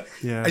 No.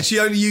 Yeah. And she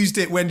only used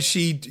it when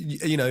she,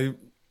 you know,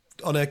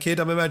 on her kid.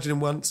 I'm imagining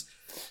once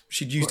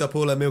she'd used up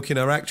all her milk in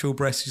her actual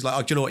breast. She's like,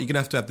 oh, do you know what? You're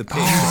going to have the pig.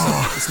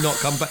 It's not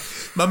come back.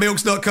 My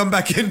milk's not come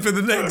back in for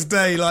the next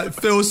day. Like,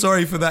 feel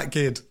sorry for that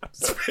kid.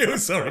 Feel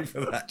sorry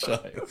for that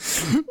child.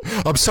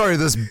 I'm sorry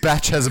this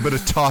batch has a bit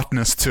of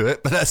tartness to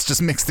it, but that's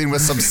just mixed in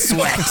with some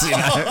sweat, you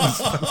know.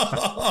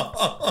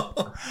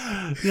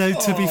 You know,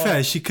 to be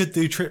fair, she could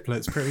do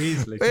triplets pretty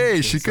easily. couldn't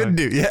Hey, she could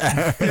do,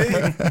 yeah.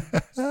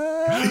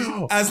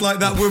 As like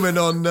that woman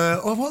on,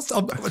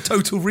 on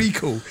Total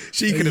Recall.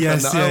 She could have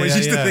Yes, done that. I yeah, always yeah,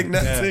 used to yeah, think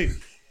that yeah. too.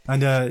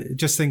 And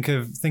just think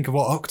of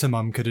what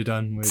Octomum could have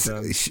done with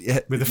Yeah.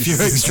 a few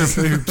extra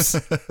boobs,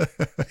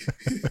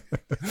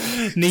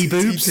 knee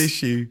boobs.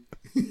 Tissue.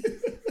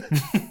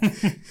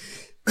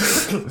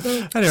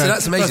 Anyway, So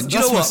that's amazing. Do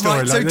you know my what? story.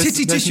 Right, so Like, there's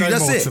titty tissue, no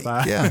that's more it. to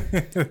that.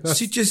 Yeah.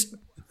 She just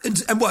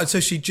and what? So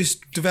she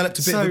just developed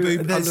a bit of a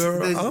boob under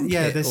her armpit.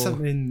 yeah, there's or-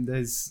 something.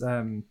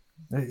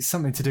 It's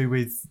something to do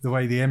with the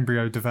way the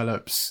embryo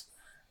develops.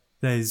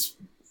 There's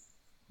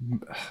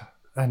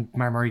and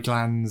mammary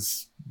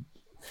glands.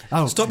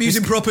 Oh, Stop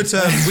using proper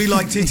terms. We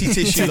like titty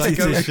tissue. Like,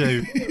 go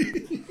tissue.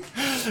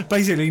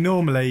 Basically,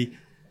 normally,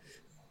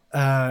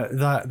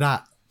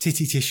 that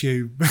titty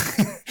tissue,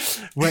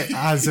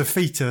 as a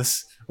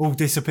fetus, all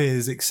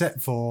disappears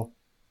except for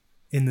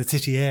in the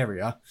titty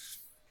area,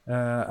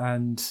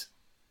 and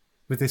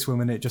with this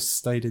woman, it just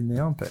stayed in the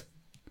armpit.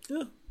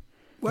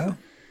 Wow,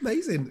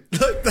 amazing!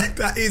 Look,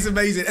 that is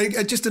amazing.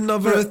 And just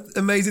another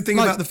amazing thing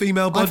about the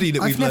female body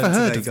that we've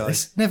learned today,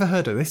 guys. Never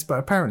heard of this, but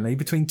apparently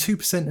between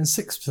 2% and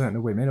 6%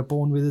 of women are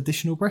born with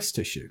additional breast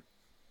tissue.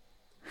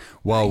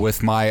 Well,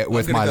 with my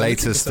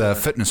latest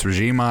fitness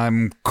regime,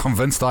 I'm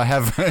convinced I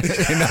have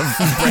enough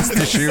breast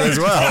tissue as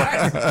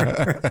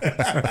well.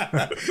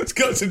 It's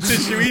got some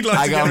tissue he'd like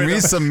I to got get rid me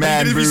of. some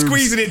man You're going to be boobs.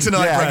 squeezing it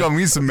tonight, Yeah, Brad. I got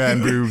me some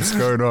man boobs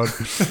going on.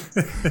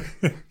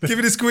 Give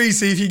it a squeeze,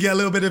 see if you get a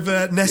little bit of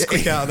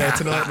Nesquik out of there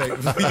tonight, mate,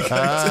 before you go to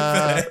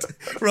bed.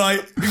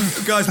 Right,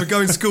 guys, we're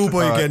going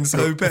schoolboy again, so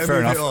cool. better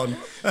Fair move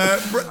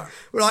enough. it on.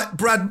 Right,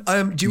 Brad,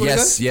 do you want to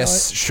go?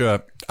 Yes,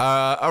 sure.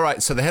 All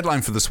right, so the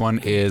headline for this one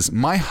is,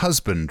 my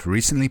husband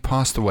recently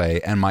passed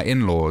away and my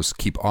in-laws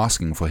keep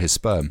asking for his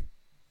sperm.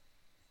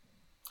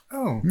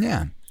 Oh,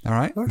 Yeah, all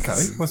right. okay.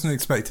 Wasn't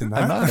expecting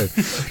I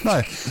that. know.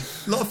 No.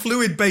 A lot of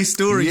fluid-based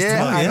stories Yeah,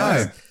 tonight. I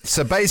know.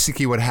 So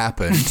basically what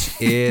happened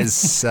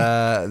is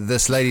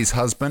this lady's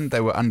husband, they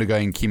were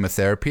undergoing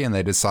chemotherapy and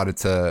they decided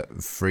to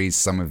freeze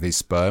some of his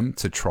sperm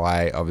to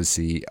try,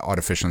 obviously,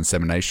 artificial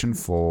insemination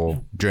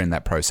during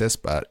that process.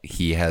 But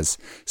he has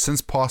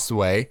since passed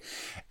away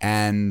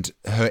and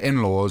her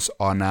in-laws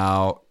are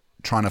now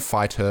trying to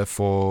fight her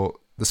for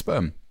the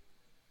sperm.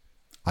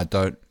 I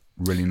don't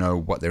really know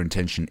what their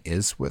intention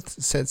is with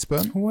said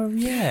sperm. Well,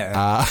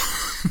 yeah.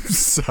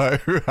 So,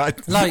 I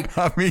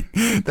mean,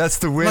 that's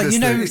the like, weirdest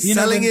thing.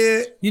 Selling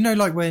it. You know,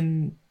 like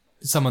when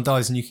someone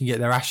dies and you can get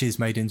their ashes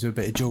made into a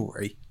bit of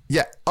jewellery.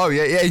 Yeah. Oh,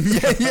 yeah.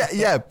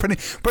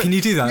 Can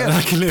you do that?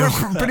 Like a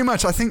little- pretty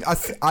much. I think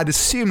I'd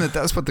assume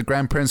that's what the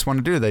grandparents want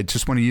to do. They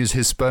just want to use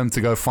his sperm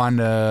to go find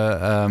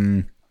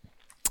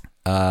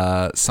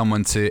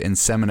someone to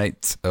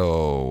inseminate.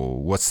 Oh,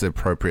 what's the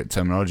appropriate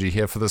terminology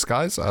here for this,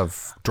 guys?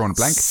 I've drawn a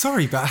blank.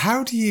 Sorry, but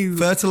how do you...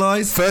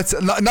 Fertilise?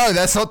 No,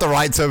 that's not the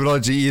right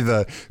terminology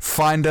either.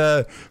 Find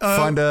a.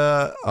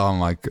 Oh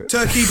my god.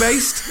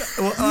 Turkey-based?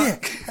 Yeah,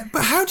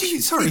 but how do you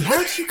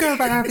go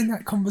about having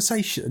that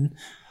conversation?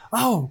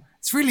 Oh,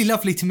 it's really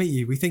lovely to meet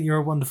you. We think you're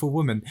a wonderful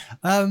woman.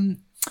 I've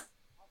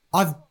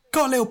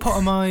got a little pot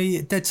of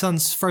my dead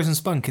son's frozen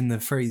spunk in the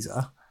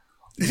freezer.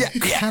 Yeah.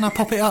 Can I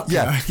pop it up?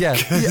 Yeah,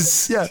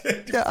 now?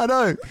 I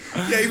know.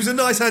 Yeah, he was a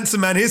nice,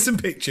 handsome man. Here's some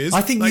pictures.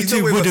 I think Like, you he's not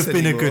two with would us have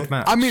been a anymore. good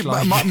match. I mean,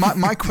 like-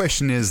 my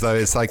question is though,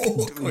 it's like,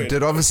 Awkward.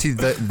 did obviously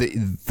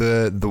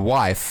the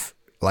wife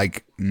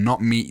like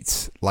not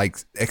meet like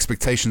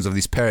expectations of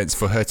these parents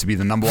for her to be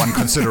the number one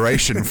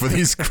consideration for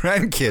these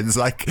grandkids?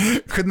 Like,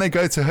 couldn't they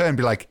go to her and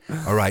be like,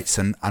 all right,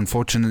 so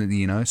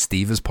unfortunately,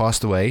 Steve has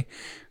passed away.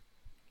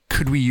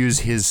 Could we use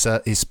his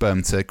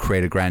sperm to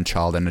create a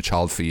grandchild and a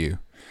child for you?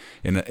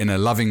 In a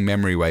loving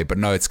memory way, but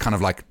no, it's kind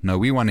of like, no,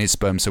 we want his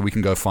sperm so we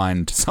can go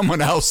find someone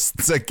else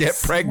to get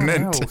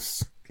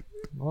pregnant.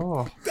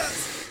 Oh,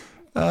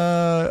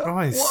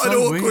 What an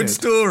awkward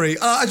story.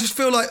 I just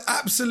feel like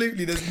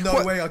absolutely there's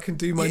no way I can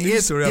do my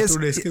news story after all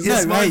this because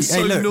this mine's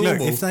so normal.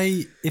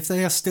 Look, if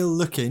they are still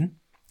looking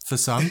for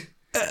some,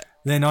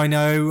 then I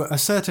know a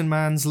certain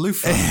man's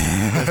loofah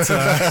that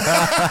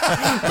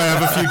may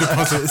have a few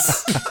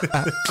deposits.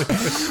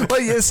 Well,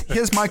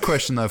 here's my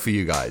question though for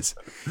you guys.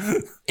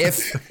 And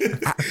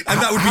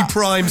that would be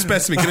prime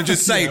specimen. Can I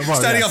just say,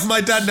 standing up for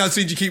my dad now,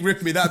 seeing you keep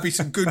ripping me, that'd be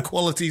some good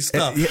quality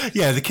stuff.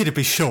 Yeah, the kid would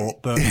be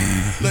short, but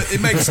Look, it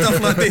makes stuff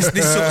like this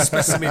sort of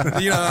specimen.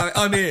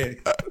 I'm here.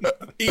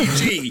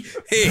 E.g.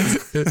 here.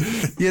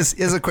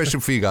 Here's a question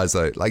for you guys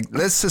though. Like,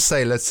 let's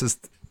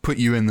just put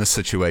you in this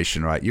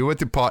situation, right? You're with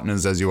your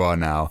partners as you are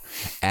now,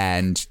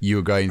 and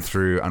you're going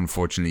through,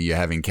 unfortunately, you're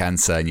having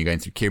cancer and you're going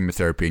through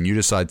chemotherapy, and you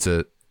decide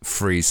to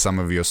freeze some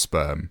of your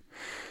sperm.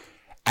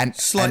 And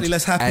Slightly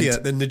less happier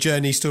than the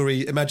journey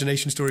story,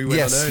 imagination story we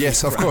went on earlier.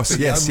 Yes, of course,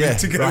 yes, I'm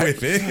to go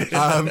with it.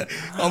 I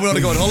want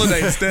to go on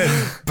holiday instead.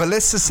 But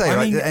let's just say,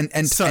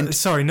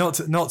 sorry, not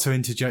to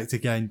interject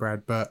again,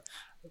 Brad, but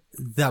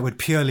that would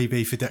purely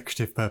be for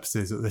decorative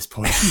purposes at this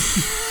point.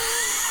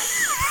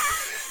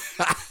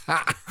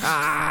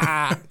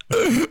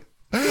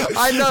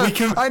 I know. We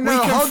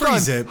can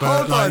freeze it,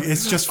 but like,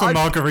 it's just for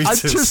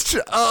margaritas.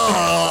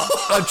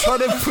 I'm trying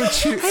to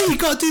put you. Hey, you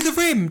got to do the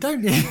rim,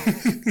 don't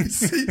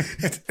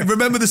you?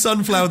 Remember the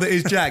sunflower that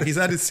is Jack? He's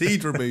had his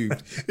seed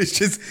removed. It's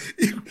just,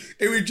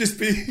 it would just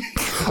be.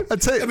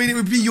 I mean, it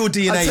would be your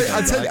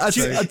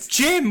DNA.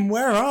 Jim,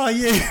 where are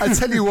you? I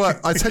tell you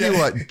what.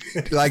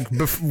 Like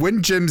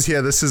when Jim's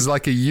here, this is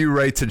like a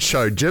U-rated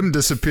show. Jim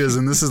disappears,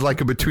 and this is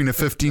like a between a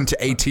 15 to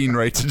 18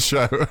 rated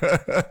show.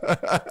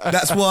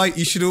 That's why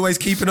you should always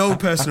keep an old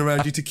person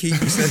around you to keep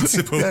you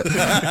sensible. All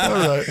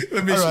right.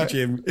 I miss you,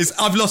 Jim.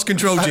 I've lost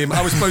control, Jim.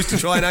 I was supposed to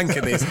try and anchor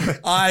this.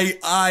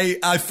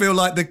 I feel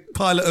like the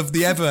pilot of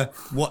the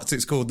what's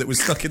it's called, that was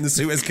stuck in the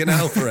Suez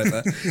Canal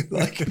forever.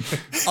 Like,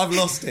 I've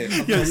lost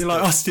it. You're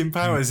like Austin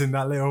Powers in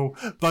that little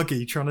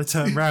buggy trying to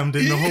turn round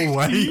in the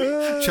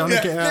hallway, trying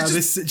to get out of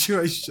this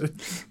situation.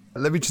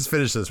 Let me just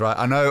finish this, right?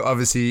 I know,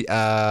 obviously,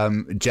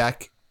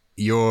 Jack,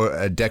 you're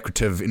a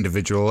decorative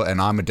individual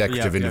and I'm a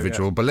decorative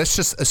individual, but let's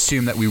just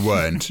assume that we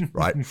weren't,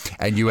 right?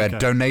 And you had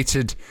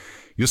donated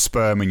your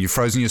sperm and you've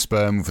frozen your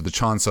sperm for the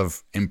chance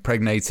of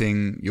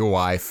impregnating your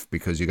wife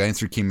because you're going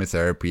through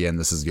chemotherapy and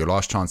this is your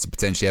last chance to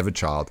potentially have a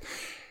child.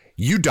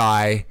 you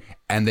die,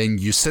 and then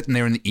you're sitting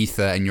there in the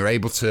ether and you're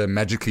able to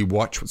magically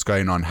watch what's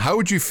going on. How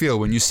would you feel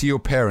when you see your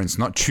parents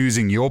not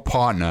choosing your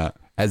partner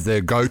as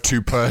their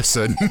go-to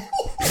person to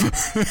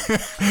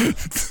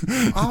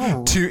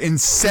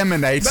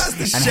inseminate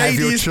and have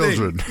your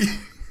children?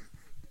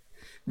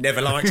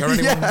 Never liked her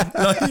anyway.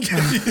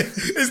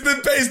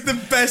 It's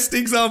the best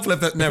example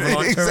of that. Never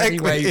liked her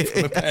anyway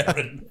from a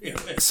parent.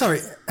 Sorry,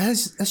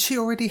 has she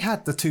already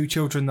had the 2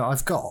 children that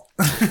I've got?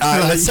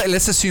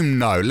 Let's assume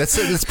no. Let's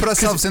put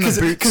ourselves in the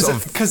boots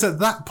of... Because at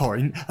that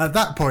point,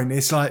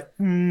 it's like,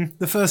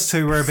 the first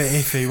 2 were a bit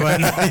iffy,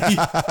 weren't they?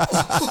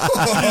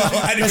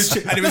 and it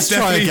was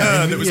definitely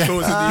her that was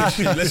causing the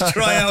issue. Let's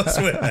try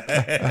elsewhere.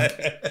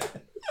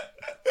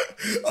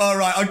 All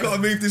right, I've got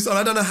to move this on.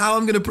 I don't know how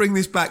I'm going to bring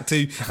this back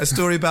to a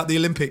story about the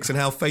Olympics and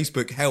how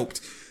Facebook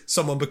helped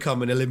someone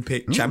become an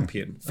Olympic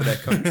champion for their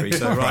country.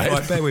 So,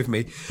 right, bear with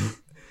me.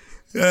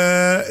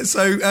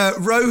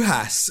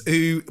 Rojas,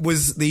 who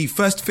was the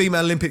first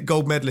female Olympic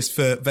gold medalist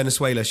for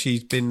Venezuela,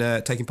 she's been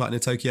taking part in the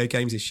Tokyo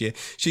Games this year.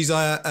 She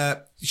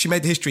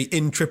made the history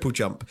in triple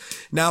jump.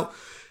 Now,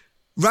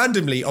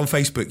 randomly on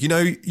Facebook,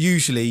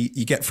 usually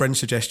you get friend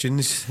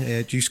suggestions.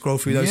 Do you scroll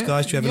through those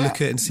guys? Do you ever look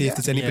at it and see if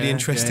there's anybody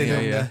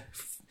interested?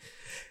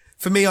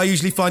 For me, I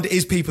usually find it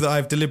is people that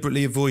I've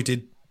deliberately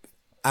avoided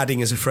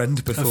adding as a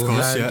friend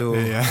beforehand.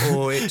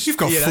 Or you've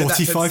got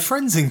 45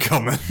 friends in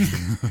common.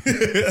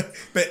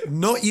 But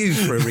not you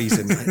for a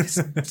reason.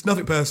 It's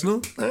nothing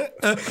personal.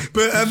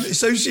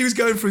 So she was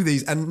going through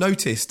these and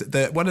noticed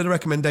that one of the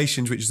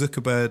recommendations which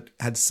Zuckerberg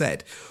had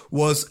said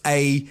was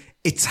a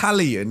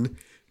Italian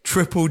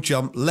triple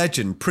jump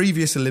legend,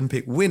 previous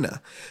Olympic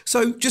winner.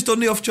 So just on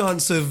the off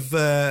chance of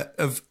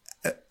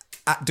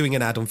doing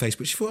an ad on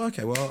Facebook, she thought,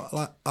 okay, well,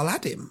 I'll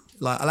add him.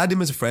 I'll add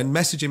him as a friend,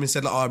 message him and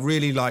said, I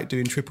really like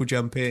doing triple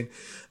jumping.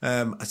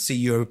 I see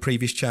you're a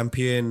previous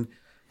champion.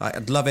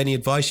 I'd love any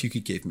advice you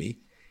could give me.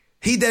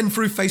 He then,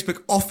 through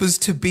Facebook, offers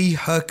to be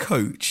her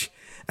coach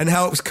and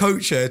helps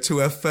coach her to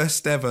her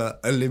first ever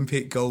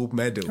Olympic gold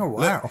medal. Oh,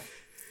 wow. Look,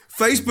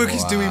 Facebook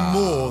is doing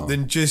more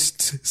than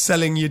just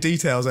selling your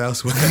details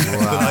elsewhere.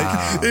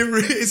 Wow.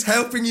 It's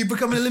helping you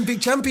become an Olympic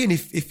champion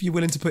if you're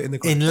willing to put in the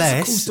ground.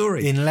 That's a cool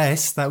story.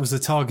 Unless that was a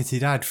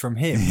targeted ad from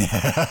him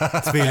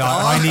to be like,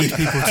 I need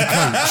people to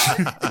coach.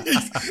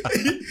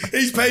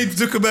 He's paid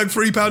Zuckerberg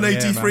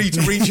 £3.83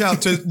 to reach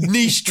out to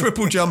niche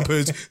triple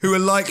jumpers who are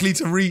likely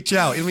to reach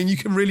out. I mean, you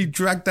can really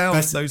drag down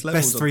those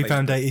levels. Best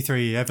 £3.83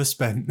 he ever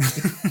spent.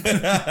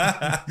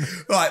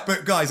 Right,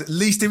 but guys, at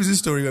least it was a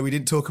story where we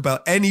didn't talk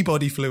about any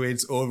body fluids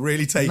or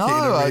really take it in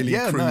a really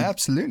crude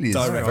absolutely. It's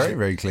very,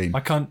 very clean. I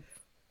can't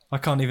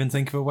even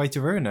think of a way to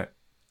ruin it.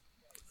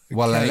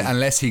 Well,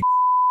 unless he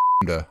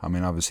her. I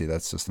mean, obviously,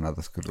 that's just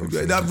another good one.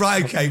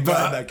 Right, okay, but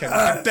I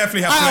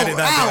definitely have to edit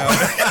that down.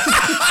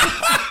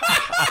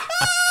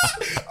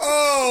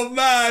 Oh,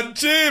 man,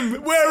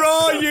 Jim, where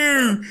are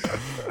you?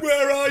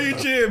 Where are you,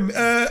 Jim?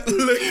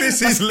 Look,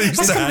 this is loose.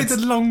 That's going to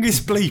be the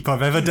longest bleep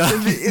I've ever done.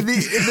 In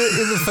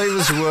the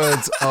famous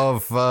words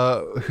of,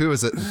 who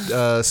was it?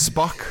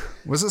 Spock?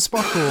 Was it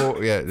Spock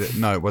or... Yeah,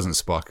 no, it wasn't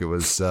Spock. It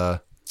was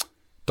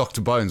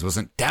Dr. Bones,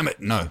 wasn't it? Damn it,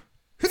 no.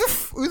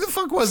 Who the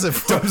fuck was it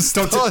from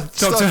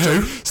Doctor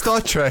Who? Star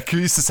Trek, who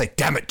used to say,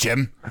 damn it,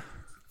 Jim.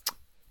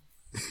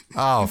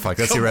 Oh, fuck,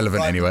 that's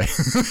irrelevant anyway.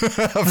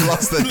 I've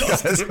lost it,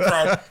 guys.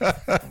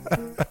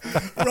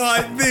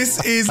 Right,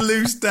 this is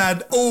Loose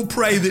Dad. All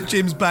pray that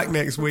Jim's back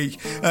next week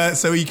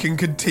so he can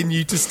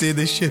continue to steer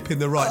this ship in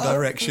the right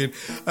direction.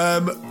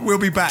 We'll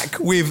be back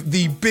with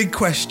the big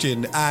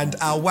question and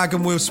our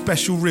Wagon Wheel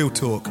special Real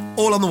Talk.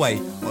 All on the way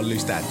on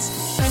Loose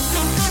Dads.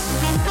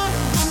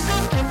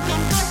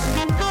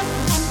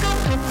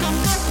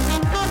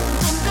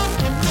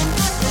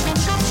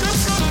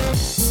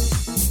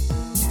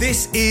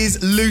 This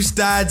is Loose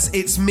Dads.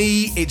 It's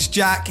me, it's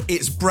Jack,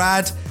 it's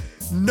Brad.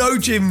 No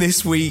Jim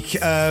this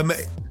week.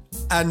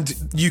 And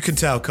you can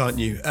tell, can't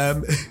you?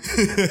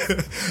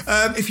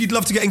 If you'd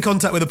love to get in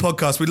contact with the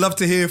podcast, we'd love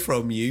to hear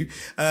from you.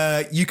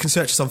 You can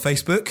search us on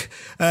Facebook,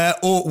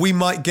 or we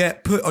might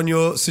get put on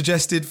your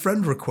suggested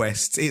friend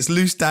requests. It's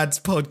Loose Dads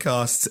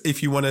Podcast.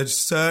 If you want to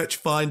search,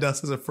 find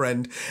us as a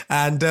friend,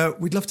 and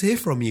we'd love to hear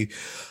from you.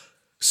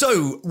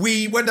 So,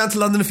 we went down to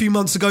London a few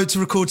months ago to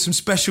record some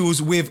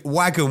specials with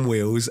Wagon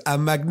Wheels,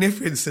 and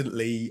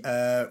magnificently,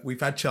 we've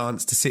had a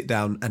chance to sit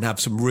down and have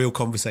some real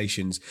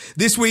conversations.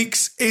 This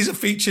week's is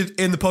featured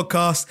in the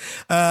podcast.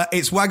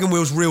 It's Wagon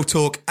Wheels Real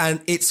Talk,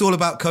 and it's all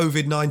about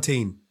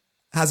COVID-19.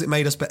 Has it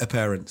made us better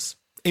parents?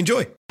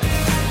 Enjoy.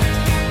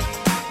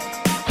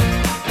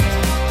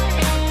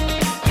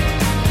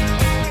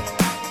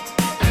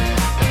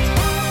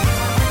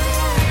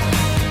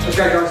 Okay,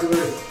 guys,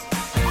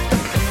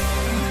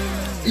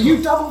 are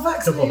you double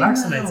vaccinated? Double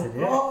vaccinated,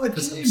 yeah. Oh,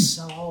 because I'm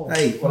so old.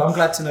 Hey, well, I'm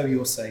glad to know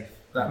you're safe.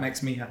 That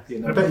makes me happy.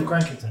 I bet your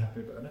grandkids are happy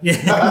about it.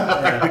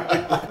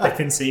 Yeah. They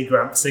can see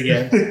Gramps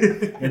again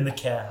in the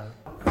care home.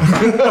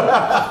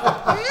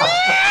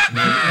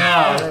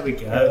 Oh, there we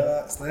go.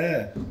 That's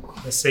there.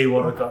 Let's see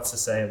what I've got to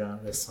say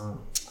about this time.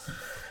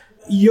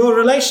 Your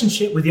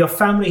relationship with your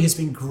family has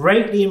been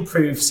greatly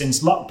improved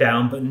since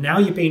lockdown, but now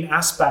you're being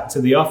asked back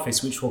to the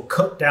office, which will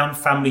cut down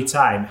family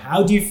time.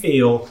 How do you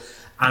feel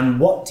and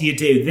what do you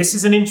do? This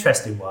is an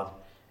interesting one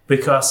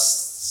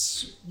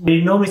because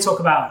we normally talk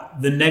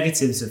about the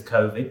negatives of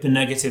COVID, the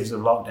negatives of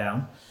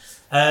lockdown.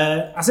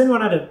 Has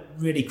anyone had a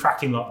really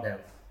cracking lockdown?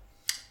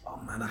 Oh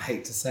man, I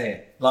hate to say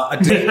it.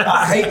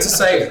 I hate to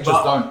say it,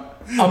 but don't.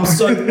 I'm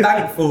so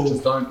thankful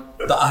don't.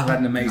 that I've had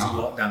an amazing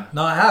lockdown.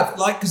 No, I have.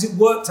 Because it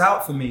worked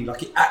out for me.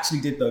 It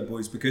actually did though,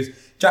 boys, because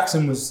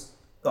Jackson was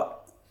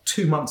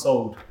 2 months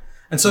old.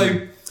 And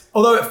so,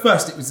 although at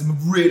first it was a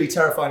really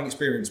terrifying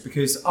experience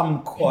because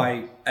I'm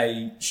quite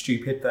a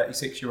stupid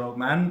 36-year-old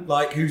man,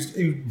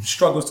 who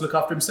struggles to look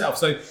after himself.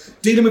 So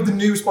dealing with the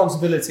new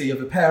responsibility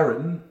of a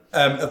parent,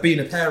 of being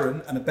a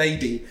parent and a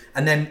baby,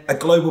 and then a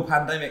global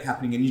pandemic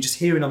happening, and you're just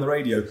hearing on the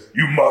radio,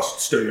 you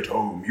must stay at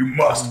home, you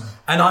must.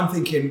 And I'm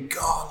thinking,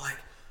 God,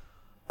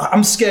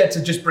 I'm scared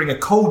to just bring a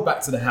cold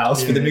back to the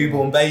house for the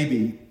newborn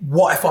baby.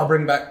 What if I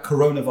bring back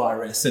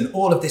coronavirus and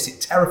all of this?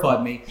 It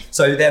terrified me.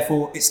 So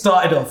therefore, it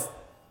started off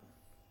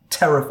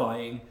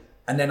terrifying.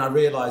 And then I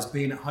realised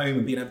being at home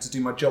and being able to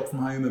do my job from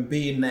home and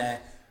being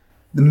there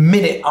the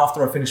minute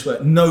after I finished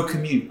work, no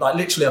commute.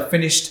 Literally,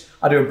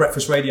 I do a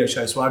breakfast radio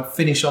show, so I'd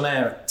finish on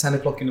air at 10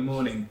 o'clock in the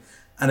morning.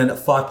 And then at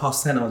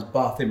 10:05, I was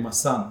bathing my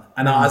son.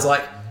 And I was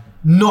like,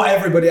 not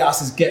everybody else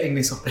is getting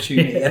this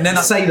opportunity. And then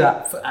I say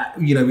that,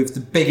 with the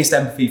biggest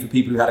empathy for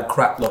people who had a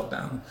crap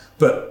lockdown.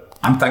 But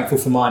I'm thankful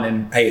for mine.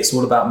 And hey, it's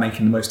all about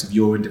making the most of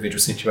your individual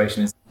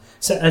situation.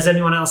 So has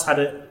anyone else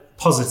had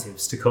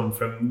positives to come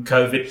from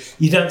COVID?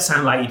 You don't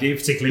sound like you do,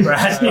 particularly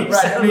Brad.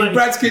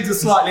 Brad's kids are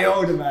slightly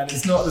older, man.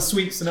 It's not the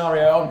sweet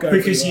scenario I'm going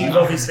because through. You've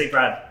obviously,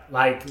 Brad,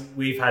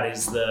 we've had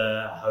is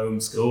the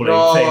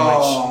homeschooling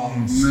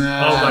thing, which,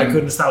 man. oh my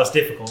goodness, that was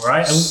difficult,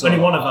 right? And only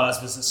one of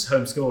ours was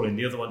homeschooling.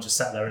 The other one just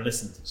sat there and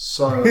listened.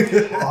 So,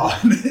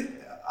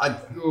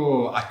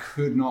 I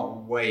could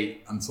not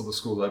wait until the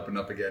schools opened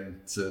up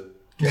again to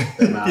get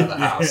them out of the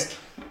house.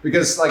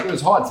 Because it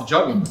was hard to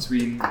juggle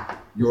between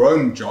your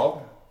own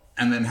job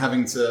and then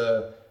having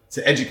to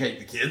educate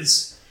the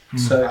kids.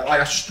 So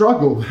I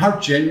struggled. I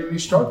genuinely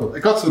struggled.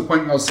 It got to the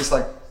point where I was just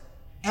like,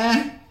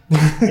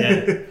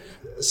 Yeah.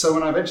 So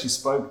when I eventually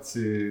spoke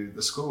to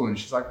the school and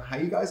she's like, how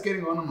are you guys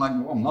getting on? I'm like,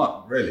 well, I'm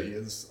not really.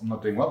 I'm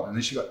not doing well. And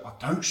then she got,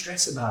 don't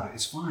stress about it.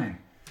 It's fine.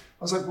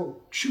 I was like, well,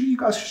 surely you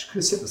guys could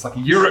have said this a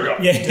year ago.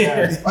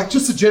 Yeah.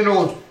 Just a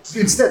general,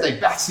 instead they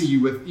batter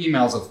you with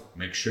emails of,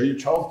 make sure your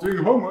child's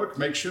doing homework,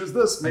 make sure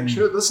this, make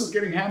sure this is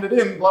getting handed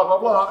in, blah, blah,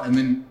 blah. And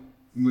then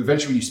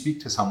eventually when you speak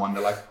to someone,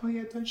 they're like, oh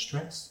yeah, don't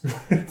stress.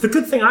 The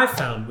good thing I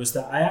found was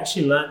that I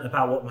actually learnt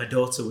about what my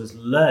daughter was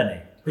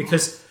learning.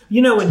 Because,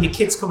 when your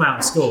kids come out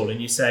of school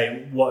and you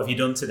say, what have you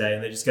done today?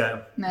 And they just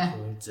go, nah,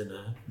 I don't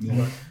know.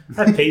 Yeah.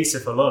 I had pizza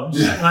for lunch.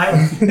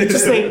 I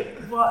just think,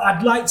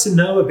 I'd like to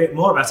know a bit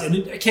more about it.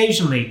 And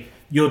occasionally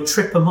you'll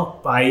trip them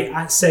up by,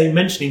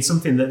 mentioning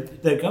something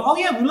that they go, oh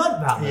yeah, we learnt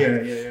about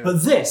that. Yeah.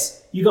 But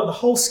this, you got the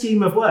whole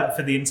scheme of work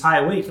for the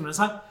entire week. And I was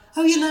like,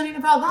 oh, you're learning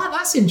about that?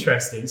 That's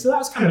interesting. So that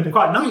was kind of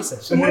quite nice,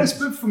 actually. And what's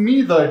good for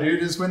me, though,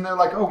 dude, is when they're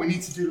like, oh, we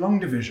need to do long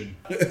division.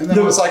 And then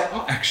I was like,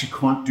 I actually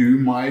can't do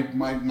my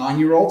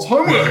 9-year-old's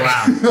homework.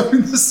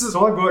 Wow.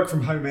 So I work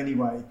from home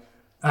anyway.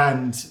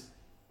 And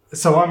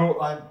so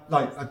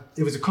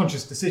it was a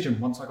conscious decision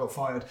once I got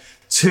fired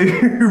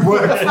to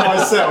work for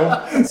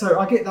myself. So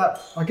I get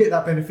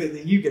that benefit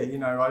that you get.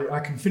 I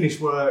can finish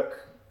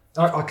work.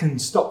 I can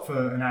stop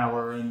for an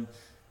hour and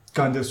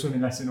go and do a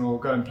swimming lesson or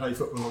go and play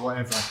football or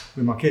whatever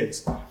with my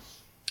kids.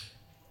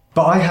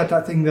 But I had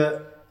that thing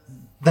that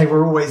they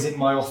were always in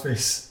my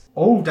office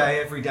all day,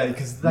 every day,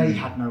 because they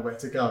had nowhere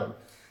to go.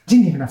 I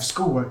didn't even have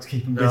schoolwork to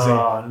keep them busy.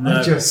 Oh,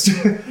 no.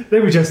 They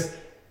were just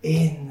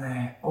in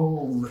there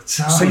all the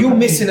time. So you're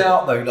missing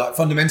out though,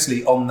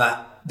 fundamentally on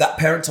that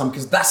parent time,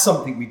 because that's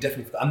something we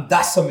definitely forgot. And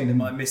that's something that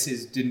my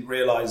missus didn't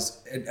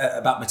realise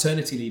about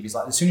maternity leave. Is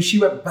as soon as she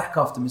went back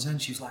after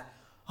maternity, she was like,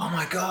 oh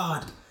my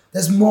God,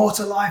 there's more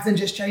to life than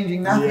just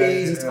changing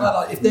nappies.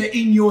 Yeah. If they're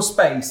in your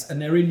space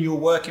and they're in your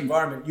work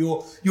environment,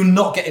 you're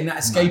not getting that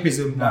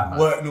escapism that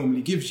work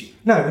normally gives you.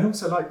 No, and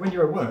also when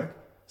you're at work,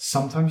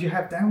 sometimes you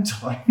have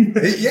downtime.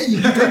 Yeah,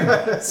 you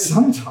do.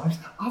 Sometimes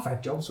I've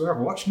had jobs where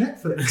I've watched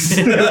Netflix.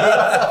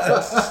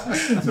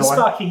 So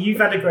Sparky, you've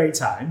had a great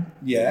time.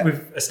 Yeah.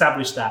 We've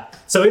established that.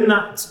 So in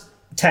that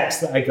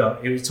text that I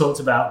got, it was talked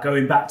about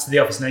going back to the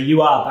office. Now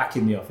you are back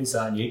in the office,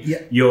 aren't you?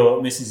 Yeah.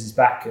 Your missus is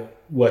back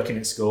working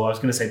at school. I was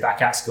going to say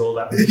back at school.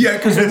 Yeah,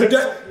 because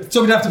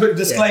somebody have to put a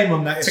disclaimer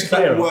on that. It's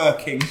clear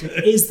working.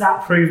 Is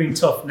that proving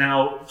tough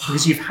now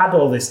because you've had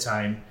all this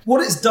time?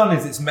 What it's done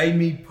is it's made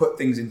me put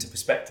things into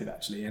perspective,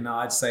 actually. And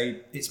I'd say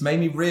it's made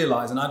me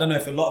realise, and I don't know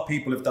if a lot of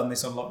people have done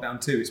this on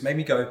lockdown too, it's made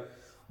me go,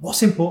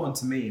 what's important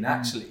to me? And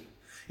actually,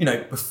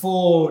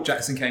 before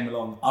Jackson came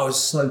along, I was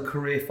so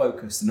career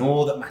focused and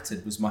all that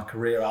mattered was my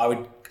career. I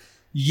would,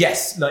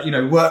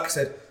 work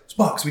said,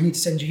 Sparks, we need to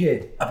send you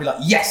here. I'd be like,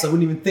 yes, I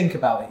wouldn't even think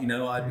about it.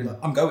 I'd be like,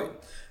 I'm going.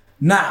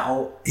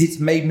 Now, it's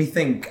made me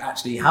think,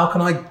 actually, how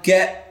can I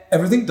get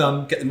everything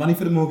done, get the money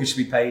for the mortgage to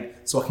be paid,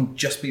 so I can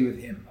just be with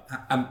him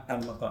and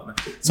my partner.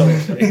 Sorry,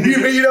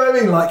 you know what I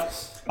mean? Like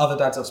other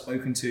dads I've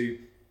spoken to,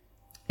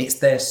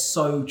 they're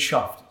so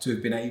chuffed to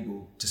have been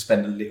able to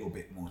spend a little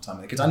bit more time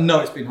with their kids. I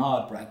know it's been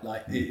hard, Brad,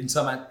 like in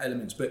some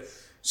elements, but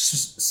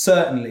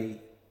certainly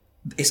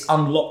it's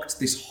unlocked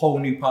this whole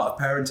new part of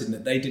parenting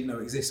that they didn't know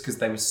exists because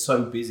they were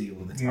so busy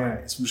all the time. Yeah.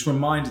 It's just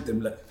reminded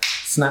them, look,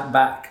 snap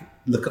back,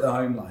 look at the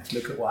home life,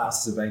 look at what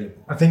else is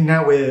available. I think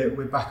now we're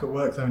back at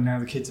work though, and now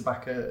the kids are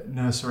back at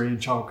nursery and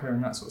childcare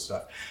and that sort of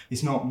stuff.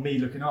 It's not me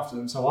looking after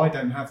them, so I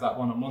don't have that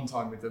one-on-one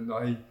time with them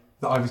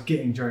that I was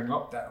getting during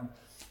lockdown.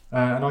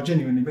 And I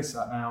genuinely miss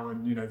that now,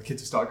 and you know the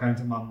kids have started going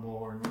to mum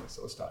more and all that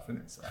sort of stuff, and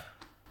it's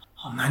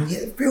oh man, yeah,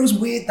 it feels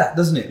weird that,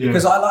 doesn't it? Yeah.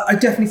 Because I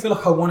definitely feel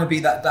like I want to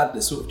be that dad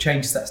that sort of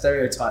changes that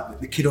stereotype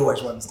that the kid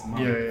always runs to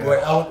mum. Yeah. Or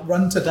I want to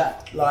run to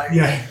dad. Like,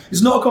 Yeah.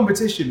 it's not a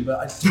competition,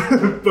 but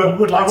but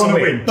would like to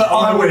win. But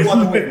I would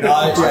want to win.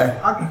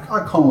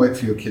 I can't wait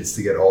for your kids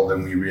to get older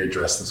and we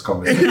readdress this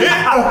conversation. You're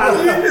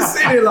just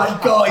sitting here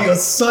like, God, you're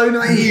so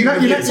naive.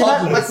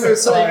 Like we were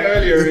saying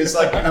earlier, it's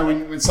like, you know,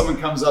 when someone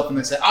comes up and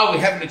they say, oh,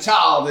 we're having a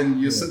child, and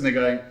you're sitting there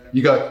going,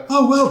 you go,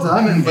 oh, well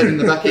done, but in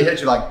the back of your head,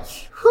 you're like,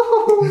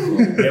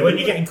 Yeah, when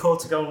you're getting called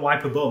to go and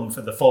wipe a bum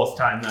for the 4th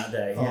time that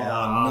day.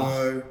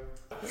 No.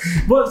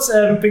 What's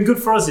been good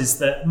for us is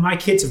that my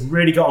kids have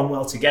really got on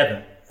well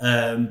together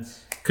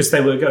because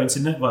they were going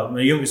to,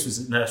 my youngest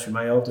was at nursery,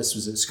 my oldest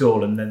was at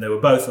school, and then they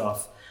were both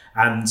off,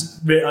 and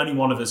only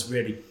one of us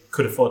really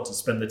could afford to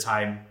spend the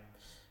time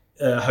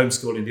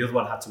homeschooling. The other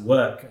one had to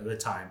work at the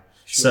time.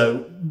 Sure.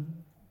 So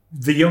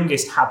the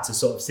youngest had to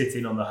sort of sit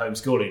in on the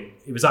homeschooling.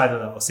 It was either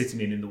that or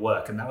sitting in the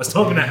work, and that was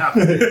not going to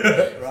happen.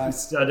 Right.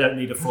 I don't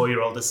need a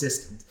 4-year-old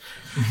assistant.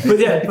 But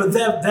yeah, but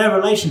their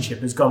relationship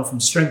has gone from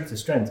strength to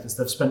strength because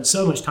they've spent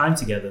so much time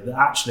together that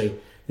actually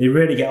they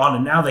really get on,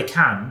 and now they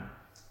can,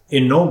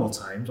 in normal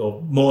times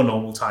or more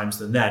normal times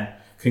than then,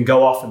 can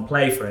go off and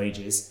play for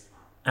ages.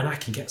 And I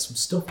can get some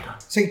stuff done.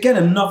 So again,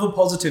 another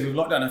positive of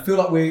lockdown. I feel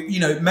like we're, you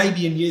know,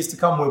 maybe in years to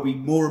come we'll be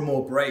more and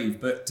more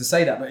brave. But to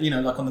say that, but you know,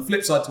 like on the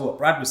flip side to what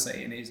Brad was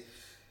saying is,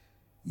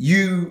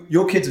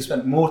 your kids have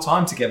spent more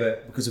time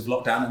together because of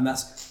lockdown, and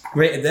that's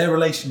created their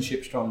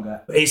relationship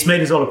stronger. It's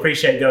made us all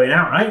appreciate going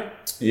out, right?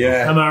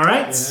 Yeah. Am I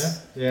right?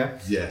 Yeah.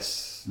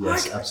 yes,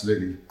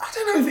 absolutely. I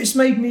don't know if it's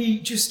made me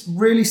just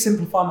really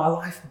simplify my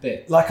life a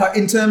bit. Like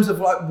in terms of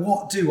like,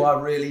 what do I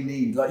really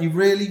need? Like you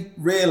really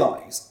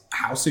realise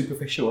how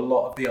superficial a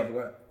lot of the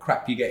other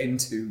crap you get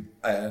into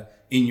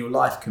in your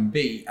life can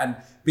be. And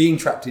being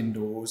trapped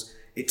indoors,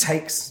 it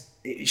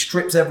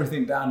strips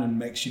everything down and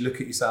makes you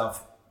look at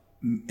yourself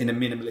in a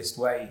minimalist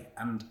way.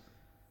 And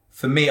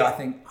for me, I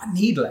think I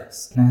need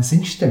less. Now it's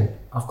interesting.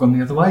 I've gone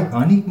the other way.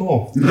 I need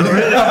more.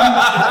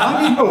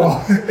 I need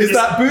more. Is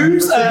that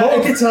booze?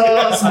 More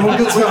guitars, more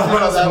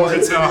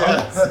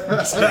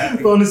guitars.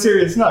 But on a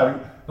serious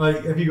note,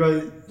 like, have you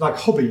got like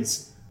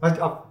hobbies?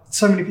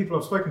 So many people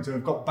I've spoken to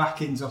have got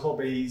back into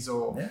hobbies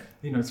or,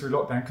 you know, through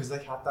lockdown because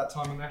they had that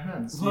time on their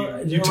hands.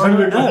 Well, you don't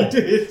look like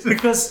you did.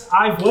 Because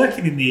I'm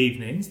working in the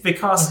evenings,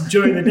 because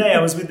during the day I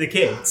was with the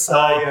kids.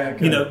 So,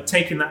 you know,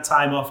 taking that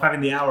time off,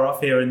 having the hour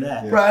off here and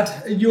there. Brad,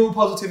 your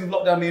positive of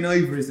lockdown being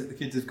over is that the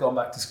kids have gone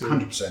back to school.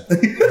 100%.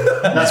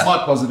 That's my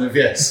positive,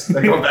 yes.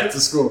 They've gone back to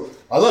school.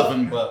 I love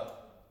them,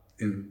 but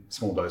in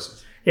small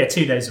doses. Yeah,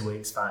 2 days a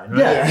week is fine, right?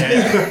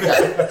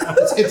 Yeah.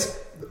 It's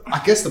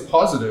I guess the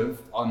positive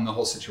on the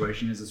whole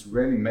situation is it's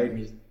really made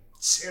me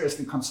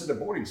seriously consider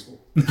boarding school.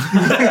 It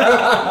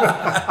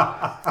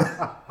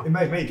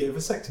made me get a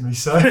vasectomy,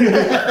 so...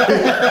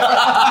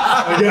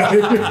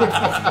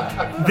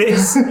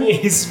 This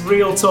is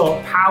Real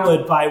Talk,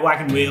 powered by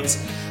Wagon Wheels,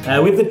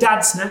 with the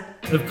Dadsner,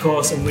 of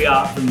course, and we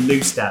are the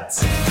Loose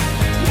Dads. Hey, is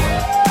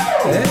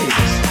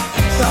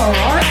that all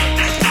right?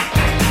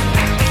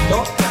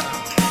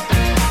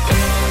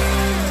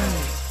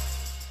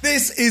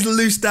 This is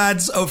Loose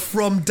Dads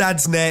from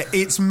Dadsnet.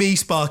 It's me,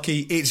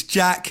 Sparky. It's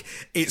Jack.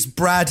 It's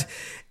Brad.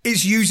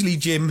 It's usually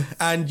Jim,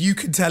 and you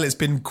can tell it's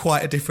been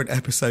quite a different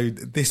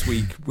episode this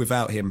week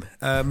without him.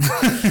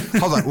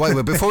 Hold on,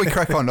 wait, before we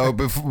crack on,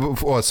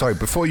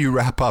 before you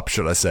wrap up,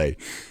 should I say,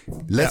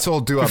 let's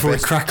all do our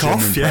best Jim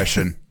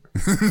impression.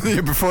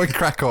 Yeah. Before we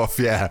crack off,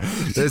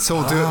 let's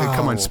all do it.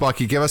 Come on,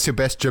 Sparky, give us your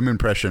best Jim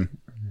impression.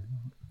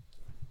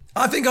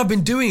 I think I've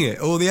been doing it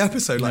all the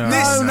episode. Like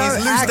This is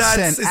Loose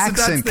Dads. It's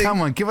accent. the Come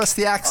on, give us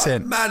the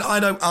accent. Man,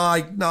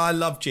 I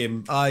love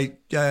Jim. Hi,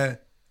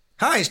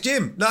 it's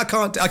Jim. No, I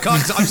can't.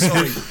 I'm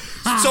sorry.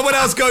 Someone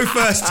else go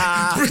first.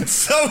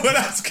 Someone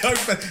else go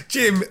first.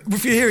 Jim,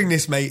 if you're hearing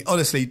this, mate,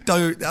 honestly,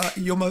 don't.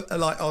 You're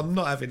I'm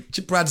not having.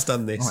 Brad's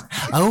done this.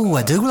 Oh,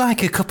 I do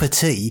like a cup of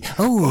tea.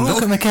 Oh,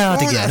 look at my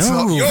cardigan. That's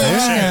not Yorkshire.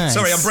 Nice.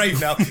 Sorry, I'm brave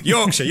now.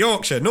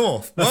 Yorkshire,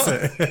 North.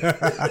 What?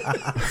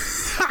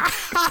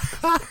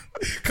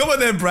 Come on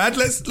then, Brad.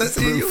 Let's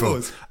hear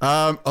yours.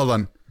 Hold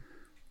on.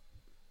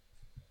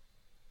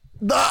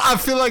 No, I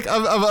feel like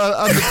I'm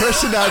under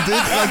pressure now, dude.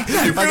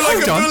 You feel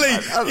like a bully.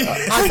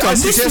 I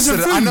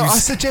suggested it. I know I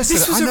suggested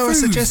This it. was I know a I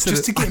ruse suggested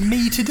just it. to get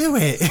me to do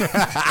it.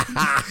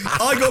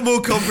 I got more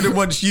confident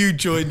once you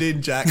joined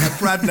in, Jack. And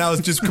Brad now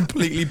has just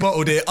completely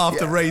bottled it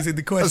after raising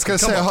the question. I was going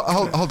to say,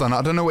 hold on.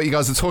 I don't know what you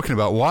guys are talking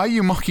about. Why are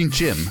you mocking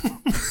Jim?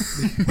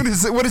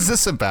 What is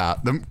this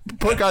about? The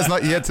poor guy's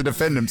not here to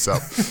defend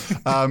himself.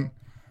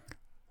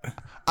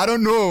 I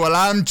don't know. Well,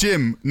 I'm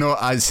Jim. No,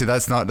 I see.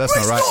 That's not right. It's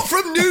not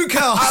from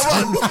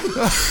Newcastle.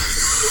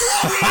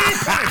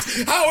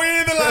 How are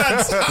you, the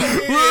lads?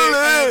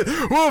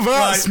 Well,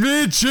 that's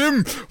me,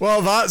 Jim.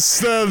 Well, that's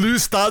the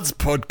Loose Dads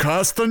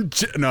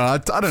podcast. No, I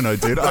don't know,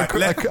 dude. I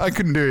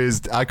couldn't do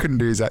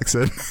his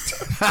accent.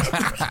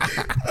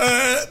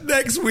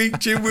 Next week,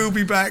 Jim will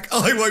be back.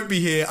 I won't be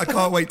here. I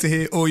can't wait to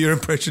hear all your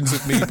impressions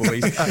of me,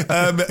 boys.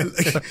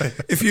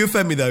 If you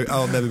offend me, though,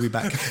 I'll never be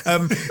back.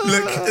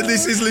 Look,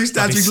 this is Loose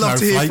Dads. We'd love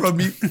to hear from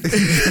you.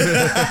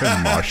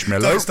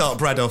 Marshmallow. Don't start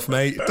Brad off,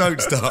 mate.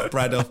 Don't start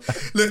Brad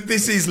off. Look,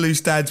 this is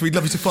Loose Dads. We'd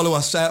love you to follow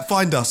us.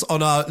 Find us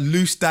on our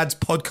Loose Dads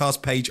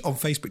podcast page on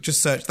Facebook.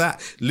 Just search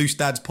that, Loose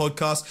Dads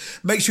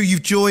podcast. Make sure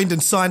you've joined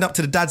and signed up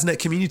to the Dadsnet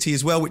community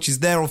as well, which is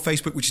there on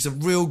Facebook, which is a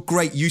real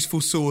great,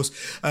 useful source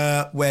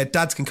where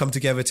dads can come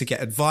together to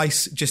get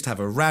advice, just have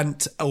a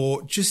rant,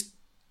 or just,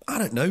 I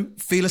don't know,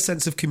 feel a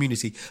sense of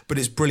community. But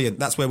it's brilliant.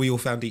 That's where we all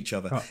found each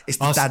other. It's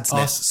the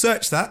Dadsnet.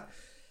 Search that.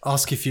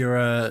 Ask if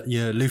your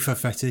loofah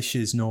fetish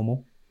is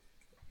normal.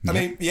 I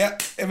mean,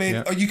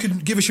 you can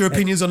give us your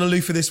opinions on a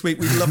loofah this week.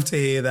 We'd love to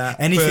hear that.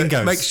 Anything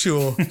goes. Make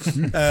sure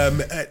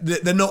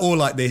they're not all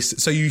like this,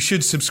 so you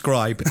should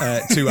subscribe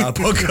to our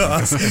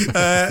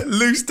podcast.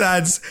 Loose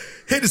Dads,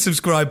 hit the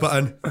subscribe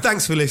button.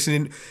 Thanks for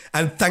listening,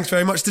 and thanks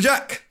very much to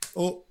Jack.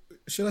 Or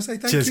should I say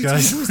thank Cheers, you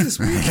guys. to yours this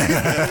week?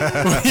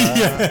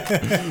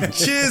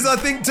 Cheers, I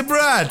think, to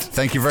Brad.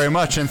 Thank you very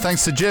much, and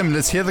thanks to Jim.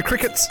 Let's hear the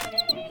crickets.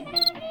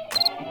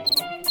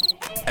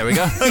 There we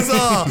go.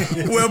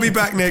 Huzzah! We'll be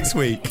back next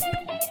week.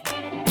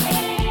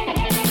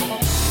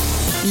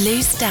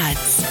 Loose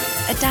Dads,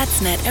 a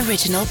Dadsnet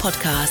original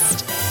podcast.